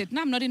Kruger? accept it.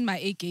 Now I'm not in my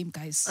A game,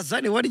 guys.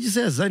 Azania, why did you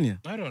say Azania?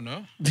 I don't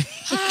know.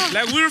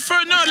 Like we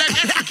refer,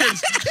 like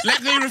Africans, like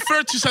they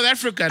refer to South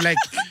Africa, like,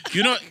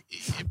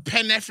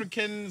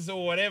 Pan-Africans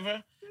or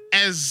whatever,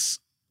 as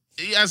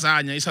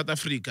Azania, South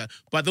Africa.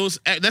 But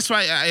that's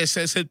why I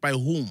said by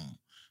whom.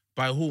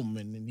 By whom,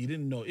 and you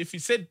didn't know. If he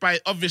said by,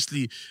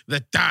 obviously,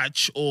 the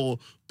Dutch or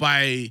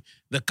by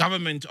the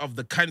government of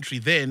the country,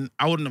 then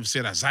I wouldn't have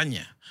said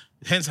Azania.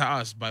 Hence I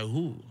asked, by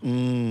who?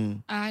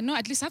 No,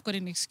 at least I've got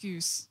an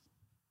excuse.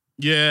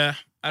 Yeah,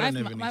 I don't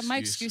have an excuse. My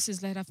excuse is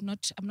that I'm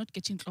not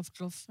getting cloth.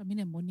 I'm in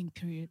a morning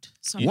period.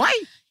 So Why?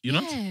 You're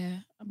not? Yeah,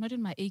 I'm not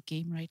in my A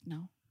game right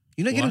now.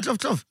 You're not getting What?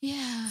 tough?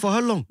 Yeah. For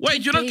how long?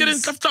 Wait, you're not getting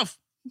days. stuffed off?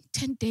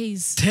 10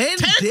 days. 10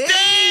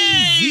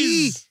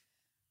 days!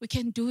 We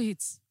can do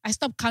it. I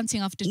stopped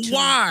counting after 2.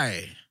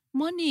 Why?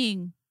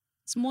 Morning.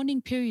 It's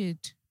morning period.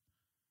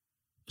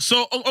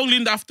 So only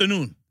in the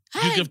afternoon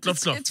you Hi, give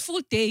stuffed off? it's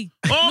full day.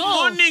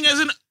 Oh, morning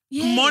as in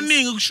Yes.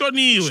 morning.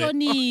 Shoni.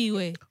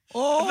 Shoni.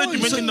 Oh, thought you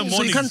meant in the So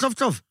you morning. can't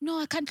tough? No,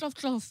 I can't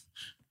cloth.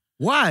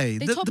 Why?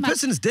 They The told my-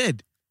 person is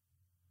dead.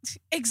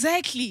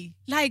 Exactly.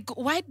 Like,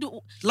 why do...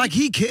 Like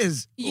he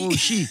cares. Oh,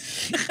 she.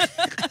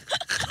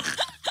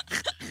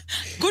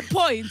 Good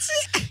point.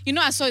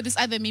 I saw this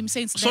other meme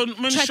saying So, that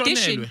man,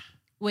 tradition... Shonelwe.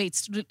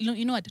 Wait,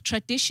 you know what?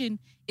 Tradition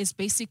is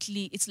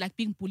basically, it's like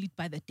being bullied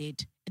by the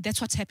dead. And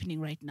that's what's happening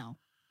right now.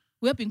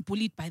 We're being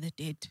bullied by the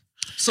dead.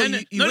 So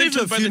And you not went to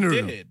even a by the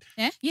funeral. dead.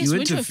 Eh? Yes, we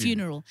went to a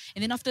funeral. funeral.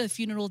 And then after the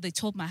funeral, they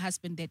told my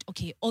husband that,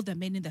 okay, all the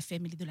men in the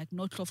family, they're like,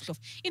 no cloth.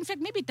 In fact,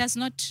 maybe it does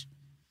not...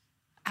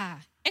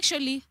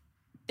 Actually,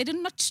 they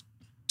did not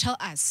tell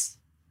us.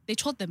 They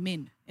told the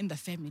men in the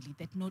family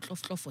that no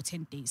cloth for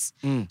 10 days.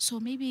 So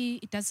maybe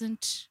it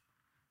doesn't...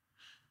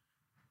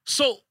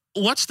 So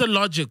what's the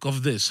logic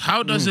of this?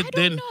 How does it don't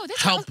then know.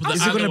 That's help what I the was-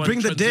 Is it other going to one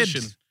bring the dead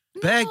transition?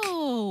 back?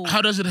 No.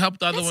 How does it help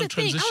the other That's one the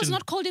thing. I was transition?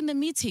 not called in the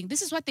meeting.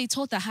 This is what they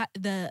told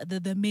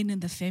the men in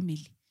the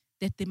family,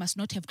 that they must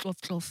not have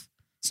cloth.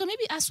 So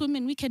maybe us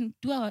women, we can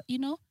do our,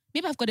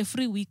 maybe I've got a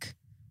free week.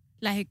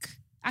 Like,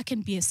 I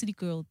can be a city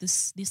girl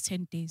these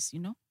 10 days,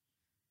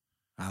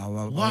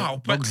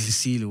 Wow, but-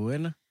 Bakudlisile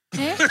wena.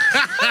 Eh?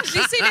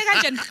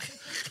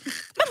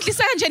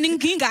 Bangidlisa kanjani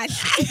ngingani?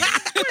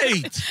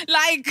 Wait.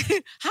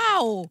 Like,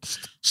 how?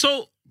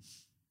 So,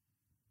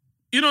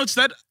 it's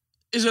that,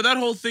 is it that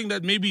whole thing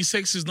that maybe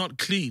sex is not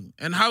clean?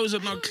 And how is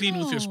it not clean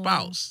with your know.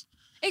 spouse?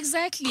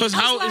 Exactly. 'Cause I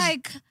was how is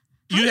like,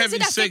 you how does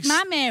having it affect sex-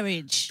 my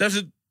marriage?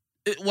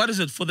 What is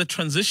it, for the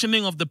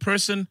transitioning of the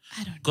person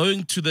I don't know.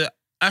 going to the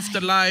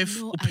afterlife?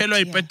 no Uphelwa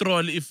idea.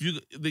 petrol if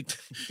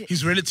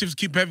his relatives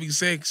keep having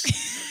sex.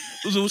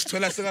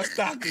 Uzosithola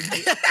stuck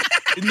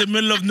in the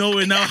middle of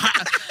nowhere now,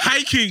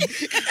 hiking.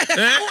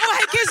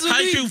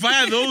 Hiking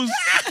via those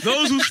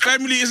whose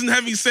family isn't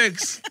having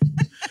sex.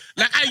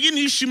 Like, I get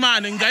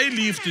Hishiman and guy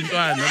lift in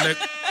one. Like,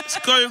 what's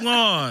going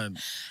on?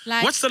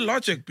 Like, What's the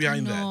logic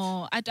behind that?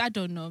 no, I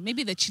don't know.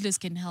 Maybe the chillers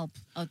can help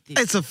out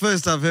there. It's the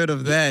first I've heard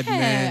of that, Yeah,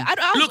 man. I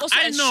was Look, also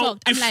I know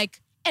shocked. I'm if-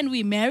 like, and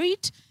we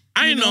married?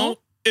 I You know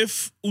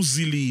if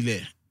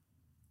Uzilile,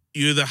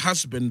 you're the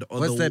husband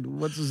or What's the that?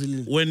 What's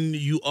Uzilile? when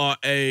you are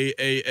a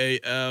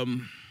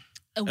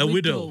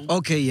widow.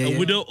 Okay, yeah. A yeah.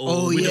 widow or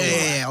Oh, widower.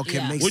 yeah. Okay,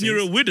 Yeah. makes When sense. you're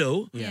a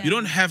widow, Yeah. you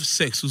don't have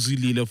sex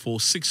Uzilile for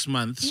 6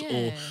 months or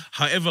Yeah.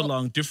 however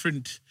long.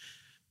 Different,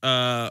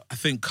 I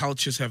think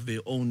cultures have their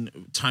own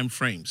time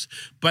frames.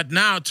 But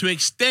now to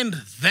extend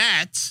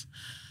that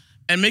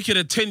and make it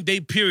a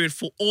 10-day period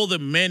for all the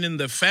men in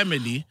the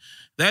family,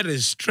 That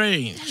is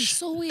strange. That is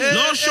so weird.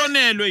 Lo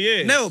Shonelwe,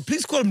 yes. No,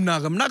 please call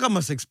Mnaga. Mnaga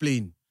must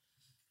explain.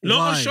 Lo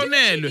Why? Did she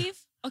Shonelwe. leave?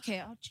 Okay,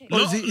 I'll check.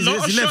 Oh, is he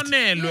left?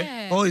 Shonelwe.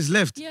 Yeah. Oh, he's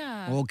left.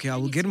 Yeah. Okay, I He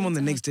will needs get to him on the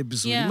answer. next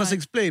episode. Yeah. He must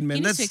explain, man.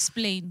 He needs That's to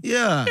explain.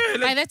 yeah.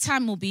 By that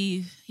time, it'll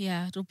be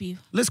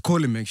Let's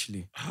call him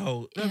actually.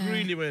 How? That Yeah.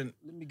 really went.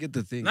 Let me get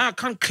the thing. Now I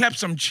can't clap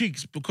some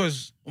cheeks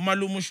because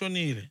Umalumu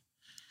Shonile.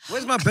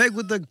 Where's my bag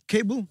with the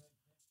cable?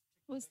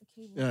 Where's the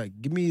cable? Yeah,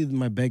 give me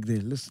my bag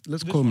there.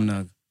 Let's call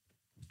Mnaga.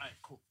 Alright,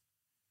 cool.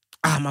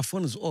 Ah, my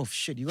phone is off.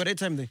 Shit, you got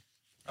airtime there?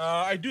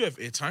 I do have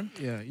airtime.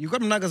 Yeah, you got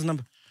Mnaga's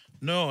number.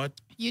 No,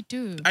 You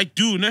do. I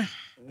do, ne?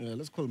 Yeah,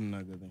 let's call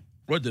Mnaga then.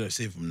 What did I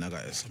say from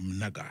Naga? It's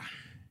Naga.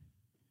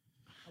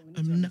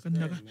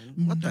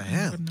 What the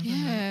hell?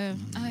 Yeah.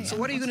 So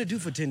what are you gonna do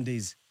for 10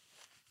 days?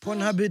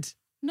 Pornhub it?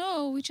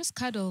 No, we just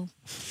cuddle.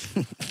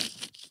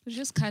 We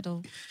just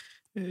cuddle.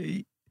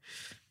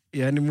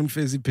 Yeah, honeymoon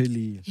phase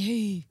peli.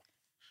 Hey.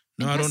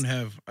 No, And I plus- don't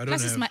have.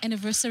 Plus, it's my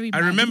anniversary. I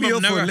month. remember Give me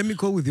your Mnaga. phone. Let me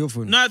call with your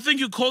phone. No, I think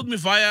you called me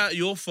via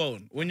your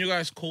phone when you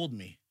guys called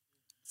me.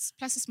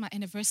 Plus, it's my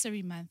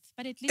anniversary month.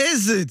 But at least.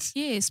 Is it?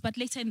 Yes, but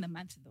later in the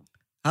month, though.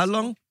 How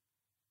long?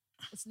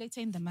 It's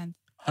later in the month.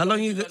 How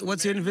long you got?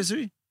 What's your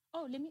anniversary?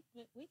 Oh, let me.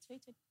 Wait.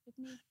 Let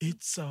me.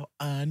 It's our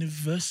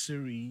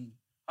anniversary.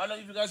 How long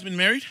have you guys been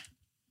married?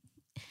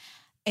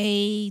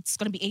 It's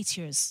going to be 8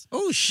 years.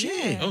 Oh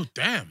shit. Yeah. Oh,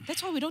 damn.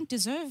 That's why we don't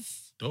deserve.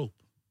 Dope.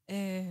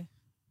 You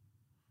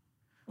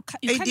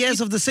 8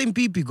 years of the same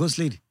PP, ghost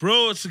lady.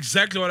 Bro, it's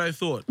exactly what I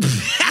thought.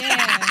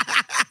 Yeah.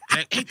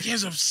 Like 8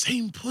 years of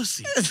same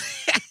pussy.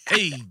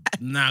 Hey,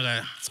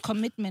 Naga. It's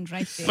commitment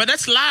right there. But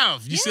that's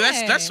love. You see,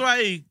 that's Yeah.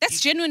 why. That's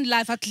genuine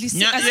life, at least.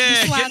 Yeah, at yeah,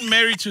 least get one.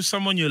 married to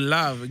someone you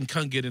love and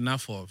can't get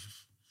enough of.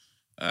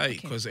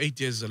 Because 8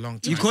 years is a long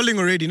time. You calling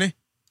already, ne?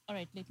 All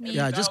right, let me.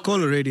 Yeah, just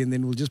call already and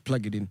then we'll just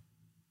plug it in.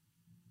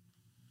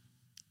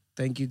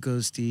 Thank you,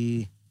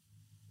 Ghosty.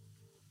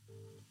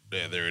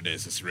 Yeah, there it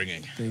is. It's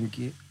ringing. Thank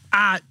you.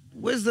 Ah,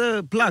 where's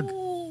the plug?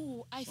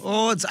 Ooh, iPhone.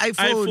 Oh, it's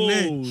iPhone.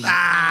 iPhone. Ne?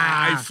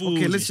 Ah, iPhone.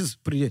 okay, let's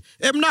just put it here.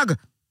 Hey, Mnaga.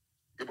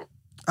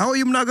 How are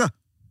you, Mnaga?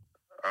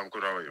 I'm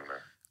good. How are you, man?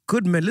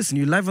 Good, man. Listen,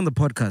 you're live on the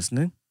podcast,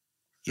 ne?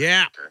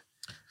 Yeah.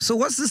 So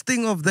what's this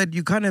thing of that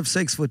you can't have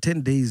sex for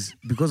 10 days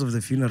because of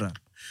the funeral?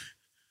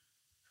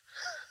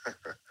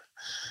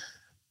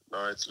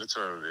 No, it's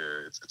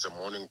literally it's a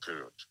mourning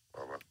period.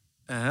 Mama.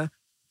 Uh-huh.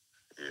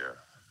 Yeah.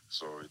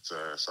 So it's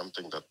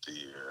something that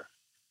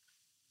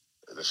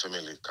the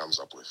family comes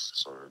up with.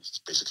 So it's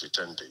basically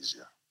 10 days.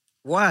 Yeah.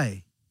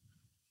 Why?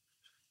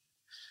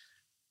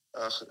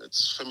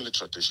 It's family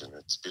tradition.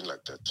 It's been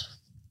like that.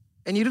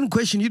 And you didn't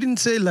question, you didn't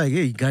say like,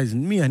 hey, guys,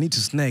 me, I need to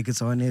snack.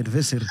 It's our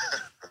anniversary.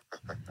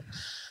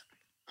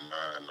 No,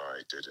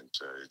 I didn't.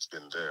 It's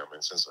been there. I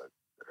mean, since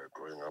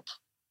growing up,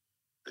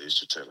 they used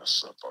to tell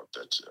us about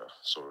that.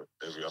 So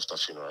every after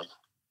funeral,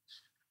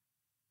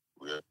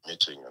 we are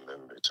meeting, and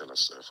then they tell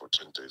us for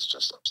 10 days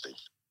just abstain.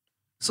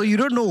 So you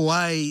don't know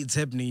why it's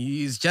happening.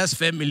 It's just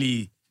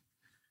family.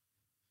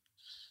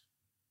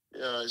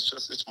 Yeah,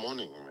 it's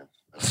morning, man.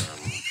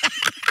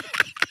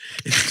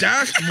 It's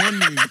just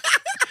money.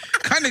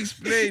 Can't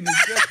explain.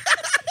 It's just,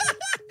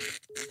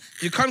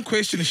 you can't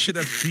question the shit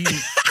that's being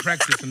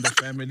practiced in the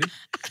family.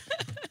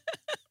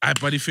 I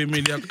body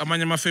family,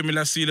 my family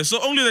are sealed. So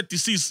only the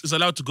deceased is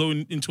allowed to go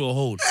into a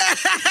hole.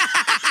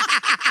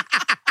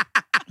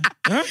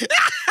 Huh?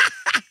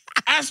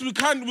 As we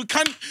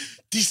can't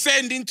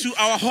descend into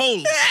our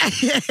hole.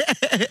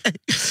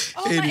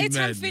 Oh, my Any airtime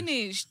madness.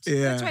 finished.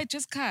 Yeah. That's why it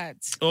just cut.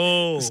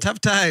 Oh, It's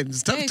tough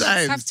times. Tough Yeah, it's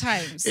times. tough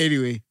times.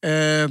 Anyway,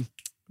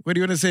 what do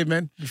you want to say,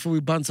 man, before we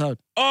bounce out?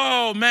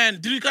 oh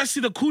man! Did you guys see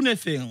the Kune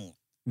thing?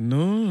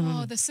 No.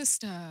 Oh, the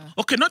sister.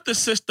 Okay, not the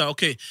sister.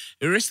 Okay,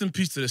 rest in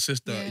peace to the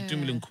sister. Yeah.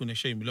 Idumilin Kune,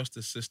 shame we lost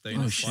the sister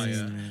in Oh, the shit, fire.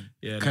 man.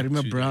 Yeah, like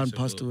Karima 2 Brown days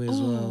passed ago. away as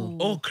well.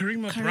 Oh,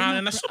 Karima Brown.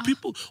 And I saw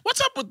people. What's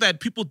up with that?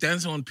 People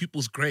dancing on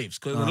people's graves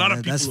because a Oh, lot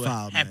of that's people are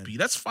foul, man. happy.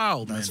 That's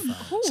foul, That's man.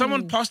 foul.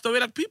 Someone Ooh. passed away.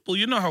 Like people,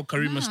 you know how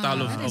Karima's Nah, style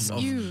that is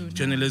of you. Nah,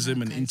 journalism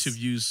nah, and guys.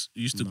 interviews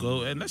used to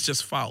go, and that's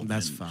just foul.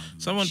 That's man. foul, man.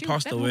 Someone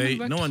passed That away.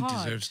 woman No worked one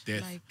hard. deserves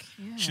death. Like,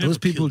 yeah. She never Those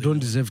people killed don't anyone.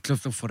 deserve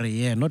Clifton for a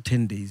year, not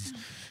 10 days.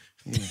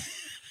 Yeah.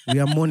 We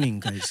are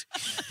mourning, guys.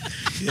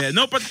 Yeah,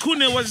 no, but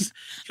Kune he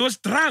was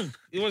drunk.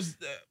 It was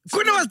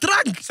Kune was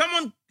drunk.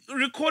 someone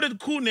recorded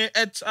Kune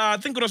at I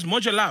think it was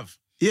Moja Love.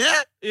 Yeah?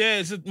 Yeah,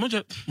 it's at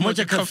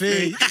Moja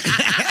Cafe.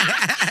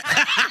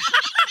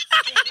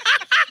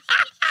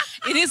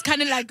 It is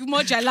kind of like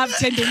Moja Love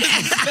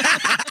tendencies.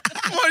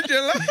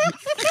 Moja Love.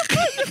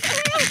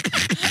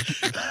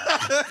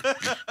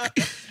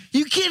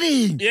 You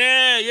kidding?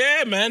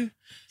 Yeah, man.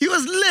 He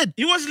was lit.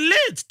 He was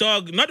lit,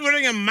 dog. Not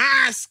wearing a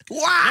mask.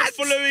 What? Not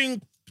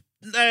following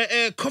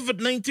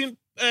COVID-19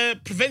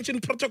 prevention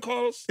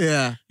protocols.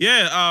 Yeah.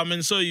 Yeah,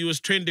 and so he was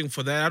trending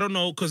for that. I don't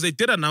know, because they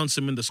did announce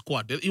him in the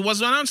squad. He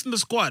was announced in the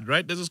squad,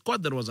 right? There's a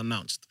squad that was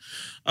announced.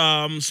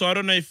 So I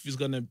don't know if he's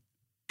going to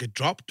get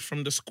dropped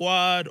from the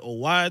squad or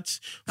what.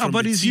 No, from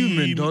but the he's team.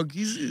 human, dog.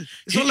 It's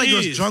He not like he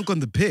was is. drunk on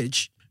the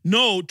pitch.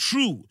 No,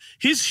 true.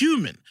 He's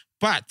human,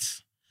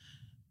 but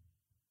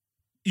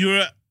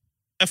you're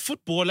a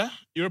footballer,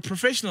 you're a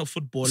professional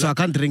footballer. So I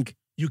can't drink.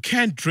 You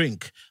can't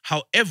drink.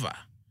 However,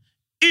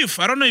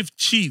 I don't know if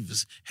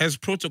Chiefs has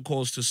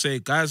protocols to say,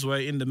 guys, we're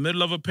in the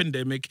middle of a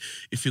pandemic.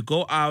 If you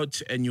go out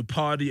and you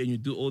party and you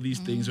do all these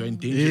things, you're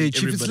endangering Hey,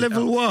 Chief, it's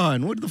level else.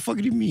 1. What the fuck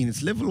do you mean?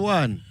 It's level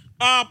 1.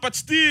 But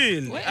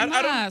still, Wear a I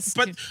don't. mask.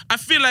 But I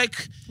feel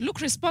like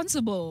Look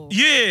responsible.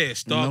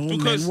 yes, dog. No,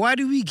 because man. Why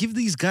do we give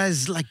these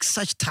guys like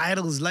such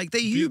titles? Like they're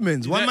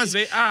humans. Why must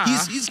they are.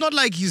 It's not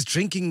like he's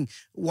drinking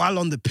while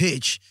on the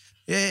pitch.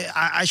 Yeah,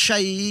 I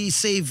shy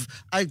save.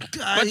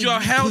 but you're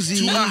held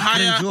to a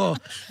higher.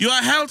 You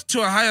are held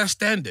to a higher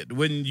standard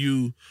when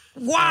you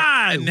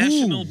Why? are a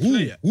national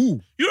player.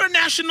 Who? You're a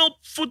national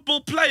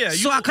football player.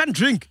 So I can't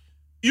drink.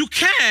 You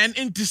can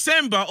in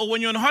December or when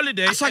you're on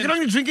holiday. So I can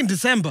only drink in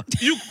December.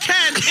 You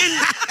can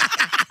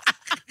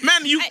in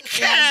man, you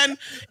can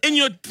in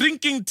your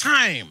drinking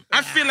time.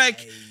 I feel like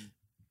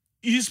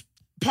he's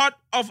part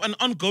of an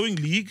ongoing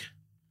league.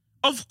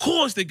 Of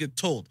course they get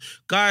told,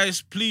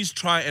 guys, please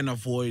try and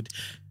avoid.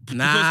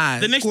 Nah,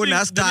 the next thing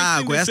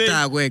they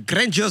say,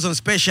 Grand Joe's on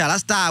special.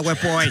 That's the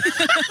point.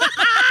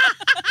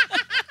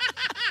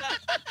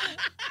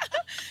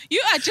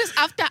 You are just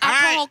after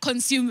alcohol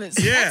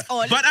consumers. Yeah, That's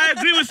all. but I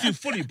agree with you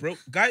fully, bro.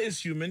 Guy is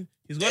human.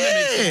 He's gonna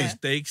make some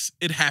mistakes.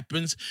 It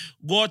happens.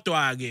 Go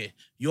to again.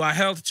 You are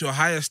held to a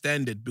higher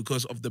standard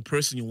because of the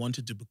person you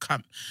wanted to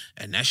become.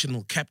 A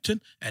national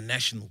captain, a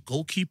national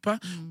goalkeeper,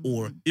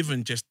 or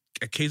even just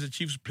a Khize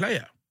Chiefs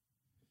player.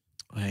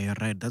 Oh, you're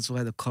right. That's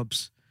why the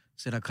cops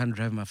said I can't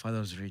drive. My father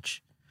was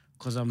rich.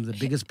 Because I'm the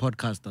biggest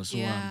podcaster. So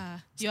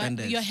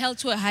you're held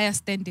to a higher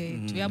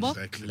standard.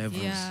 Exactly.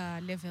 Levels. Yeah,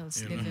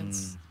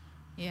 levels.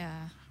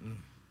 Yeah.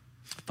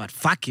 But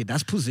fuck it,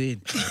 that's pussy.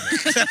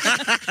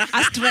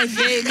 As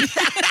driving.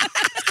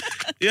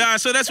 Yeah,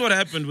 so that's what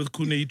happened with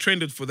Kune. He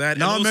trended for that.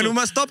 No, And man, also, we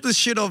must stop this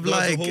shit of there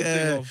was a like, whole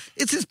thing of-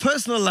 it's his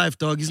personal life,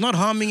 dog. He's not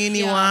harming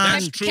anyone.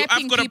 That's true.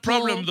 Capping I've got a people,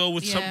 problem though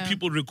with some yeah.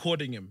 people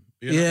recording him.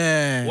 You know?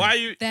 Yeah. Why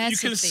you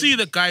That's can the see thing.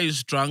 the guy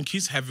is drunk,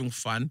 he's having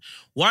fun.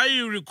 Why are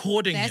you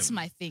recording That's him?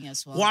 my thing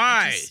as well.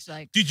 Why? I just,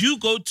 like, Did you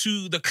go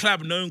to the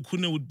club knowing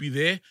Kune would be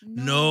there?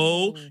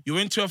 No. You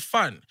went to have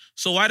fun.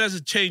 So why does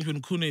it change when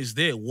Kune is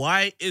there?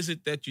 Why is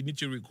it that you need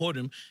to record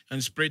him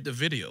and spread the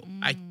video?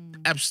 I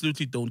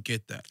absolutely don't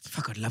get that.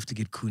 Fuck, I'd love to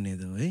get Kune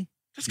though, eh?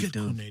 Let's Be get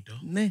dope. Kune though.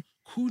 Nah.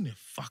 Kune,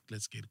 fuck,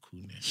 let's get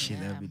Kune. Shit,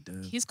 that'd be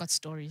dope. he's got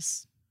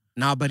stories.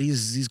 Nah, but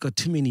he's got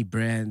too many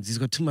brands. He's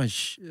got too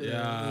much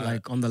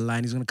like on the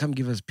line. He's gonna come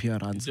give us PR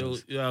So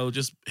answers. yeah, I'll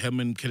just him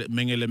and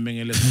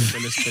Mengele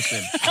special.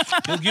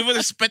 He'll give us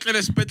a special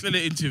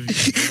interview.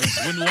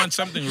 When we want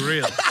something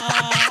real.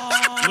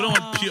 We don't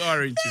want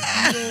PR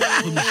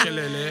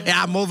interview.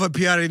 Yeah, I'm over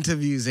PR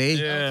interviews, eh?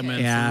 Yeah, man,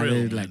 Yeah, for real.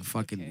 they're man. like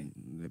fucking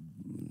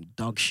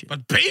dog shit.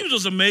 But Babes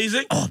was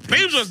amazing.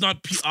 Babes was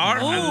not PR. I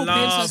Oh, Babes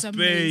love was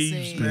amazing.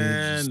 Babes,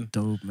 It's man.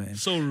 dope, man.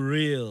 So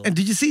real. And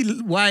did you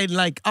see why,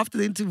 like, after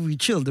the interview, we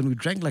chilled and we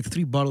drank like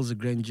 3 bottles of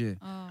Grandeur.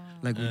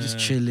 Like, we're just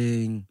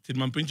chilling. Did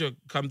Mampincho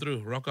come through?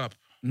 Rock up.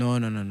 No.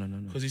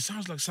 Because he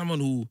sounds like someone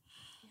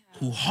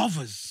who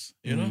hovers,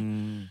 you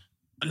know?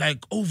 Like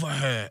over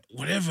her,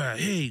 whatever.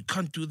 Hey,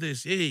 can't do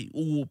this. Hey,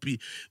 upi,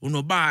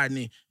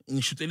 unobani.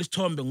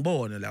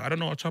 Like, I don't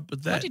know what's up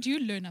with that. What did you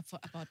learn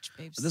about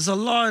Babes? There's a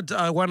lot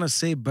I want to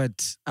say,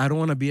 but I don't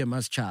want to be a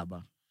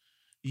maschaba.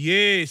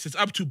 Yes, it's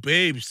up to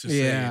Babes to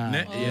Yeah.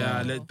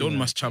 say. Ne? Don't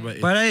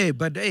maschaba.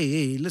 But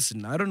hey,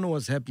 listen, I don't know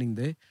what's happening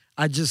there.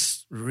 I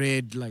just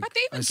read like. But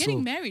they're I even saw-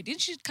 getting married.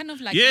 Didn't she kind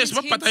of like Yes,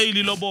 hint, but hint?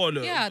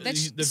 lobolo. Yeah,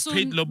 that's the soon.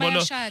 paid lobolo.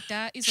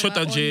 Bayashada is Shota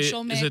on nje, is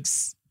Showmax.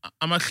 it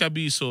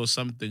Amahlabiso or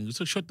something?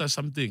 So Shota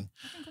something.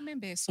 I think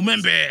remember. So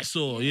Umembe,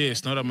 so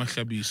yes, not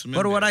Amahlabiso.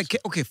 But what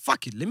okay,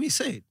 fuck it. Let me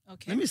say it.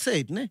 Okay. Let me say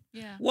it, ne?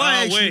 Yeah.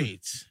 Why? actually-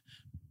 wait.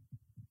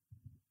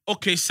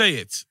 Okay, say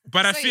it.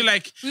 But I Say feel it.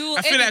 like We will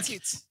I feel edit like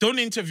it. don't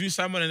interview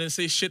someone and then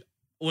say shit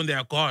when they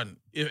are gone,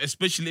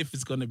 especially if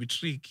it's gonna be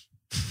tricky.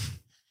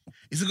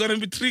 Is it gonna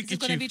be tricky? It's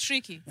going to be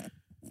Chief? tricky.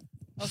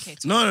 Okay.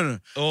 No.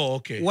 Oh,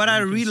 okay. What I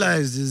You can say-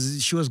 realized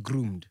is she was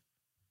groomed.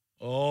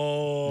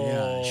 Oh,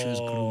 Yeah, she was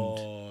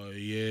groomed.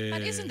 Yeah.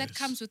 But isn't that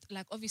comes with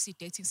like obviously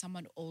dating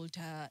someone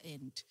older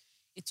and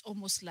it's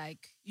almost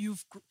like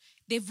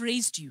they've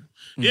raised you.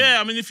 Yeah,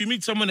 I mean, if you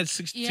meet someone at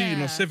 16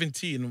 Yeah. or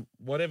 17,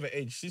 whatever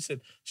age,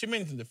 she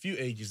mentioned a few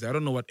ages. I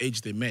don't know what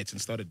age they met and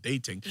started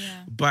dating.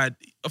 Yeah. But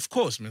of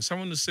course, man,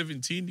 someone who's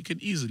 17, you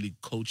can easily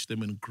coach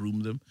them and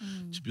groom them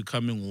to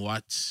becoming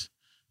what,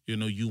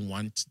 you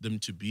want them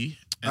to be.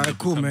 And All they right,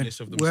 cool, become man. less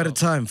of We're out of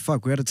themselves. time.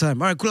 Fuck, we're out of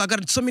time. All right, cool. I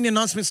got so many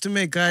announcements to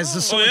make, guys.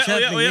 There's so Oh, much yeah,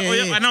 happening.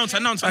 yeah. Announce.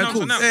 All right,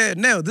 cool.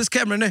 Now, this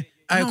camera, ne?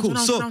 All right, cool.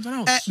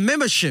 Announce.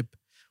 Membership.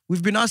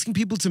 We've been asking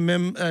people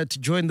to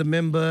join the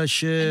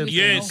membership. And we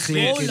Yes, have a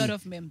yes. whole lot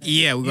of members.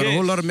 Yeah, we got a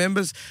whole lot of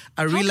members.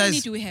 I How many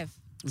realized do we have?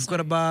 We've got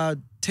about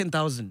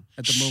 10,000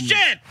 at the moment.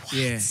 Shit!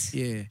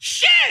 Yeah.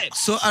 Shit!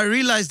 So I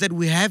realized that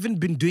we haven't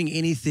been doing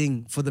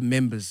anything for the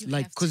members, You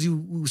like have because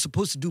we were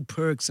supposed to do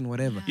perks and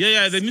whatever.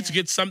 Yeah, they need to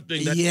get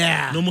something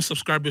that normal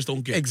subscribers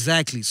don't get.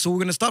 Exactly. So we're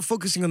gonna start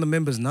focusing on the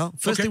members now.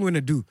 First Okay. thing we're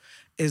gonna do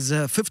is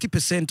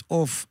 50%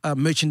 off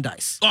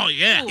merchandise. Oh,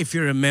 yeah. If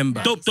you're a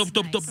member. Dope.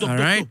 All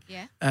right.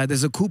 Yeah.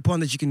 There's a coupon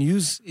that you can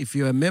use if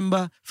you're a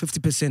member,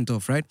 50%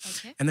 off, right?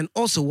 Okay. And then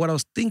also what I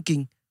was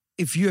thinking,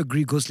 if you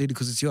agree, Ghost Lady,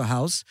 because it's your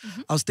house,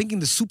 I was thinking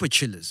the super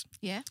chillers.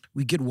 Yeah.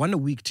 We get one a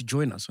week to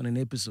join us on an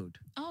episode.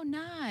 Oh,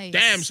 nice.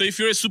 Damn, so if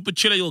you're a super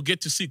chiller, you'll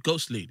get to see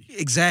Ghost Lady.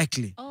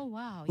 Exactly. Oh,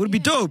 wow. Would be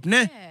dope,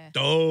 ne? Yeah.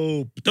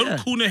 Dope. Don't Yeah.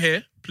 coon her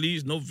hair,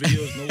 please. No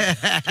videos, no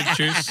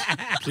pictures,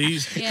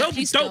 please. Yeah, That'll be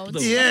please dope, don't. though.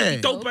 Yeah. That'll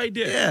be dope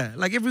idea. Yeah,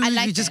 like every I week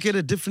like you just that. get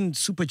a different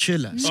super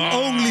chiller. So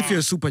Ah. only if you're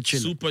a super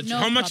chiller. No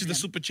How much is the problem.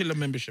 super chiller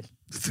membership?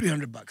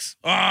 $300.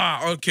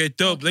 Okay,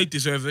 dope. They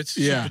deserve it.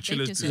 Yeah. Super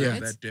chillers They deserve deserve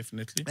it. that,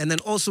 definitely. And then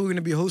also we're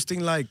gonna be hosting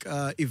like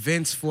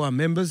events for our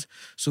members.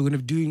 So we're gonna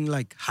be doing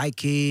like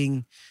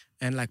hiking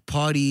and like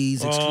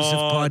parties, exclusive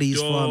parties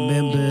for our dope.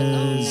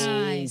 members.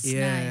 Nice.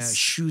 Yeah, Nice.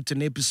 shoot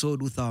an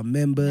episode with our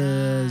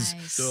members.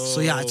 Nice.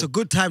 So yeah, it's a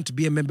good time to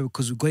be a member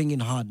because we're going in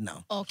hard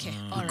now. Okay.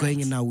 All We're right. going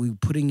in now. We're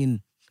putting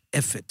in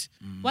effort.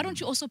 Why don't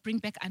you also bring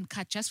back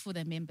Uncut just for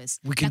the members?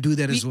 We can do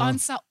that as well. We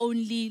answer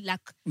only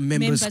like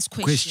Members'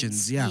 questions.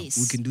 questions. Yeah, Yes.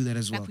 we can do that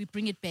as well. Like we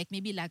bring it back,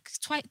 maybe like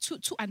two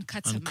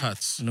Uncuts a month.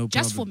 Uncuts. No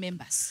Just for problem.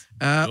 members.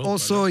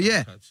 Also, I like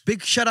yeah, Uncuts.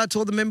 big shout out to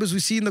all the members we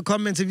see in the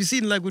comments. Have you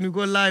seen like when we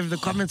go live, the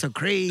comments are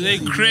crazy. They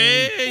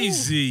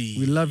crazy.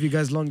 We love you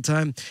guys long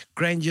time.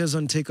 Grand years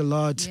on Take a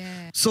Lot.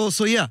 Yeah. So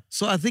yeah.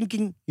 So I'm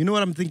thinking, you know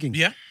what I'm thinking?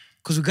 Yeah.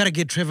 Because we gotta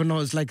get Trevor now.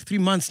 It's like 3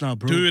 months now,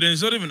 bro. Dude, and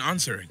he's not even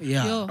answering.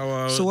 Yeah.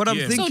 Yo. So what I'm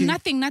yeah. thinking.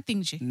 So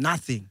nothing, G.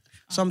 Nothing.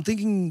 So I'm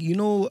thinking, you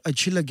know, a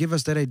chiller gave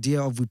us that idea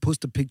of we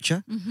post a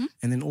picture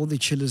and then all the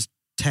chillers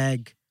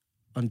tag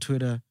on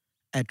Twitter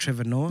at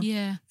Trevor Noah.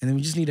 Yeah. And then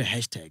we just need a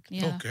hashtag.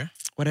 Yeah. Okay.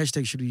 What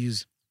hashtag should we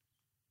use?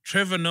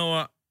 Trevor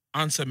Noah,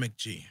 answer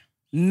McG.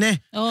 Nah.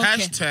 Okay.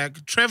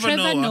 Hashtag Trevor Trevor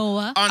Noah,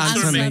 Noah,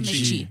 answer answer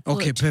McG. McG.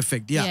 Okay, Good.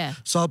 perfect. Yeah. Yeah.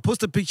 So I'll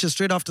post a picture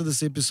straight after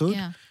this episode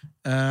Yeah.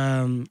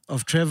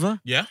 of Trevor.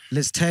 Yeah.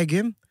 Let's tag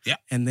him. Yeah.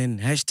 And then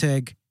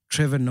hashtag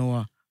Trevor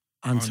Noah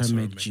answer Answer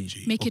McG.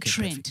 McG. Make it Okay,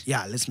 trend. perfect.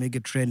 Yeah, let's make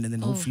it trend and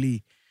then Oh,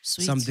 hopefully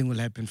Sweet. something will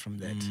happen from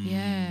that.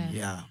 Yeah.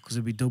 Yeah, because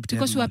it'll be dope to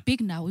Because have we him are on.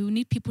 big now. We will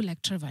need people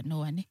like Trevor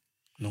Noah. Ne?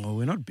 No,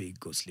 we're not big,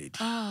 Ghost Lady.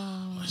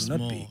 Oh. We're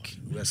not big.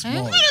 We're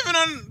small. Not even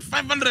on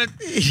 500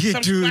 Yeah,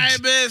 dude.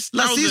 subscribers.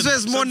 Lasizwe 1,000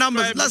 has more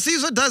numbers. subscribers.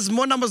 Lasizwe does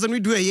more numbers than we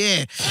do a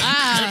year.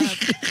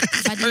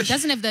 But it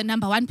doesn't have the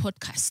 #1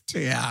 podcast.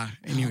 Yeah.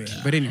 Anyway,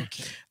 but anyway.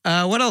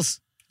 What else?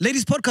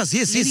 Ladies podcast.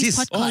 Yes, Ladies yes.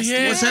 podcast. Oh,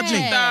 yeah. What's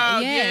happening? Yeah.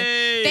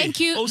 Yay. Thank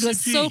you. It was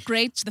OCP. so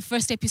great. The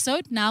first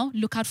episode. Now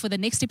look out for the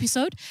next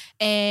episode.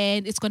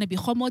 And it's going to be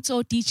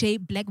Homoto DJ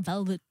Black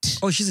Velvet.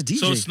 Oh, she's a DJ.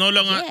 So it's no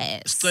longer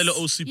Yes. Stella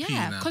OCP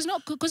Yeah. now.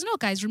 Because no,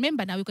 guys,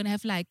 remember now we're going to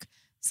have like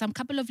some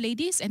couple of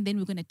ladies and then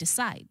we're going to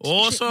decide.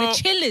 Also- the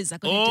chillers are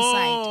going to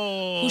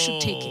decide who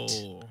should take it.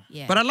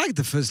 Yeah. But I like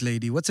the first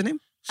lady. What's her name?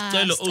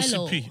 Stella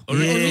Stella. OCP.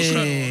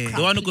 Yeah.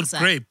 The one who got Pizza.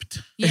 graped.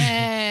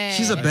 Yeah.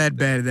 She's a bad,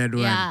 that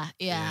one. Yeah.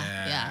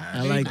 I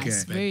Very like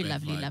nice. it. Very Bad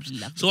lovely,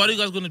 vibes. lovely. So what are you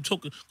guys going to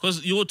talk?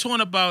 Because you were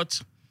talking about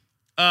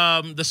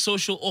the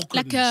social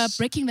awkwardness. Like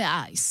breaking the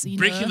ice. You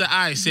breaking know? the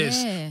ice,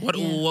 yes. Yeah, What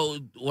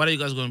are you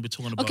guys going to be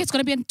talking about? Okay, it's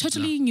going to be a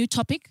totally new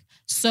topic.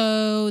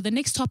 So the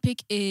next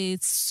topic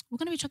is we're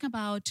going to be talking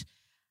about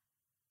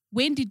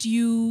when did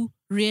you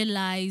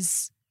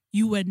realize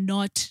you were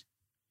not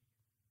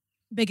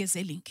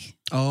begezeling?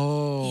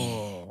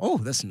 Oh,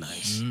 that's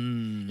nice.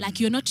 Like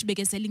you're not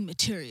begezeling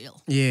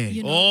material. Yeah.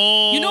 You know,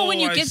 Oh, you know when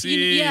you I get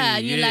see.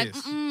 you're like,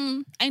 Yes.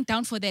 I ain't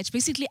down for that.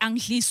 Basically,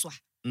 angliswa.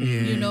 Yeah.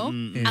 You know,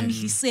 Yeah.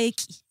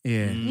 angliseki.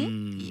 Yeah.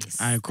 Yes.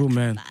 All right, cool,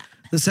 man.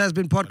 This has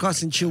been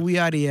Podcasting Chill. We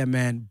out of here,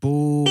 man.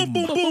 Boom.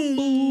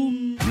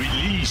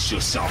 Release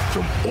yourself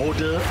from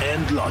order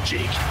and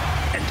logic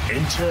and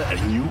enter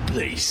a new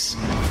place.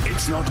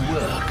 It's not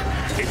work.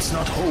 It's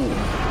not home.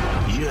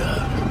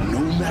 Here, no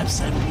maps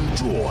have been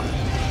drawn.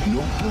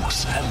 No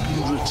books have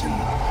been written.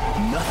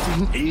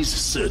 Nothing is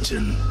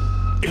certain.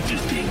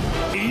 Everything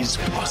is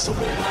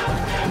possible.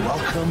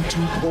 Welcome to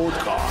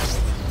Podcast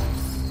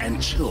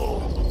and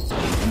Chill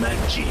with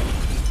Mac G.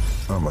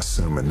 I'm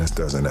assuming this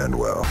doesn't end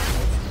well.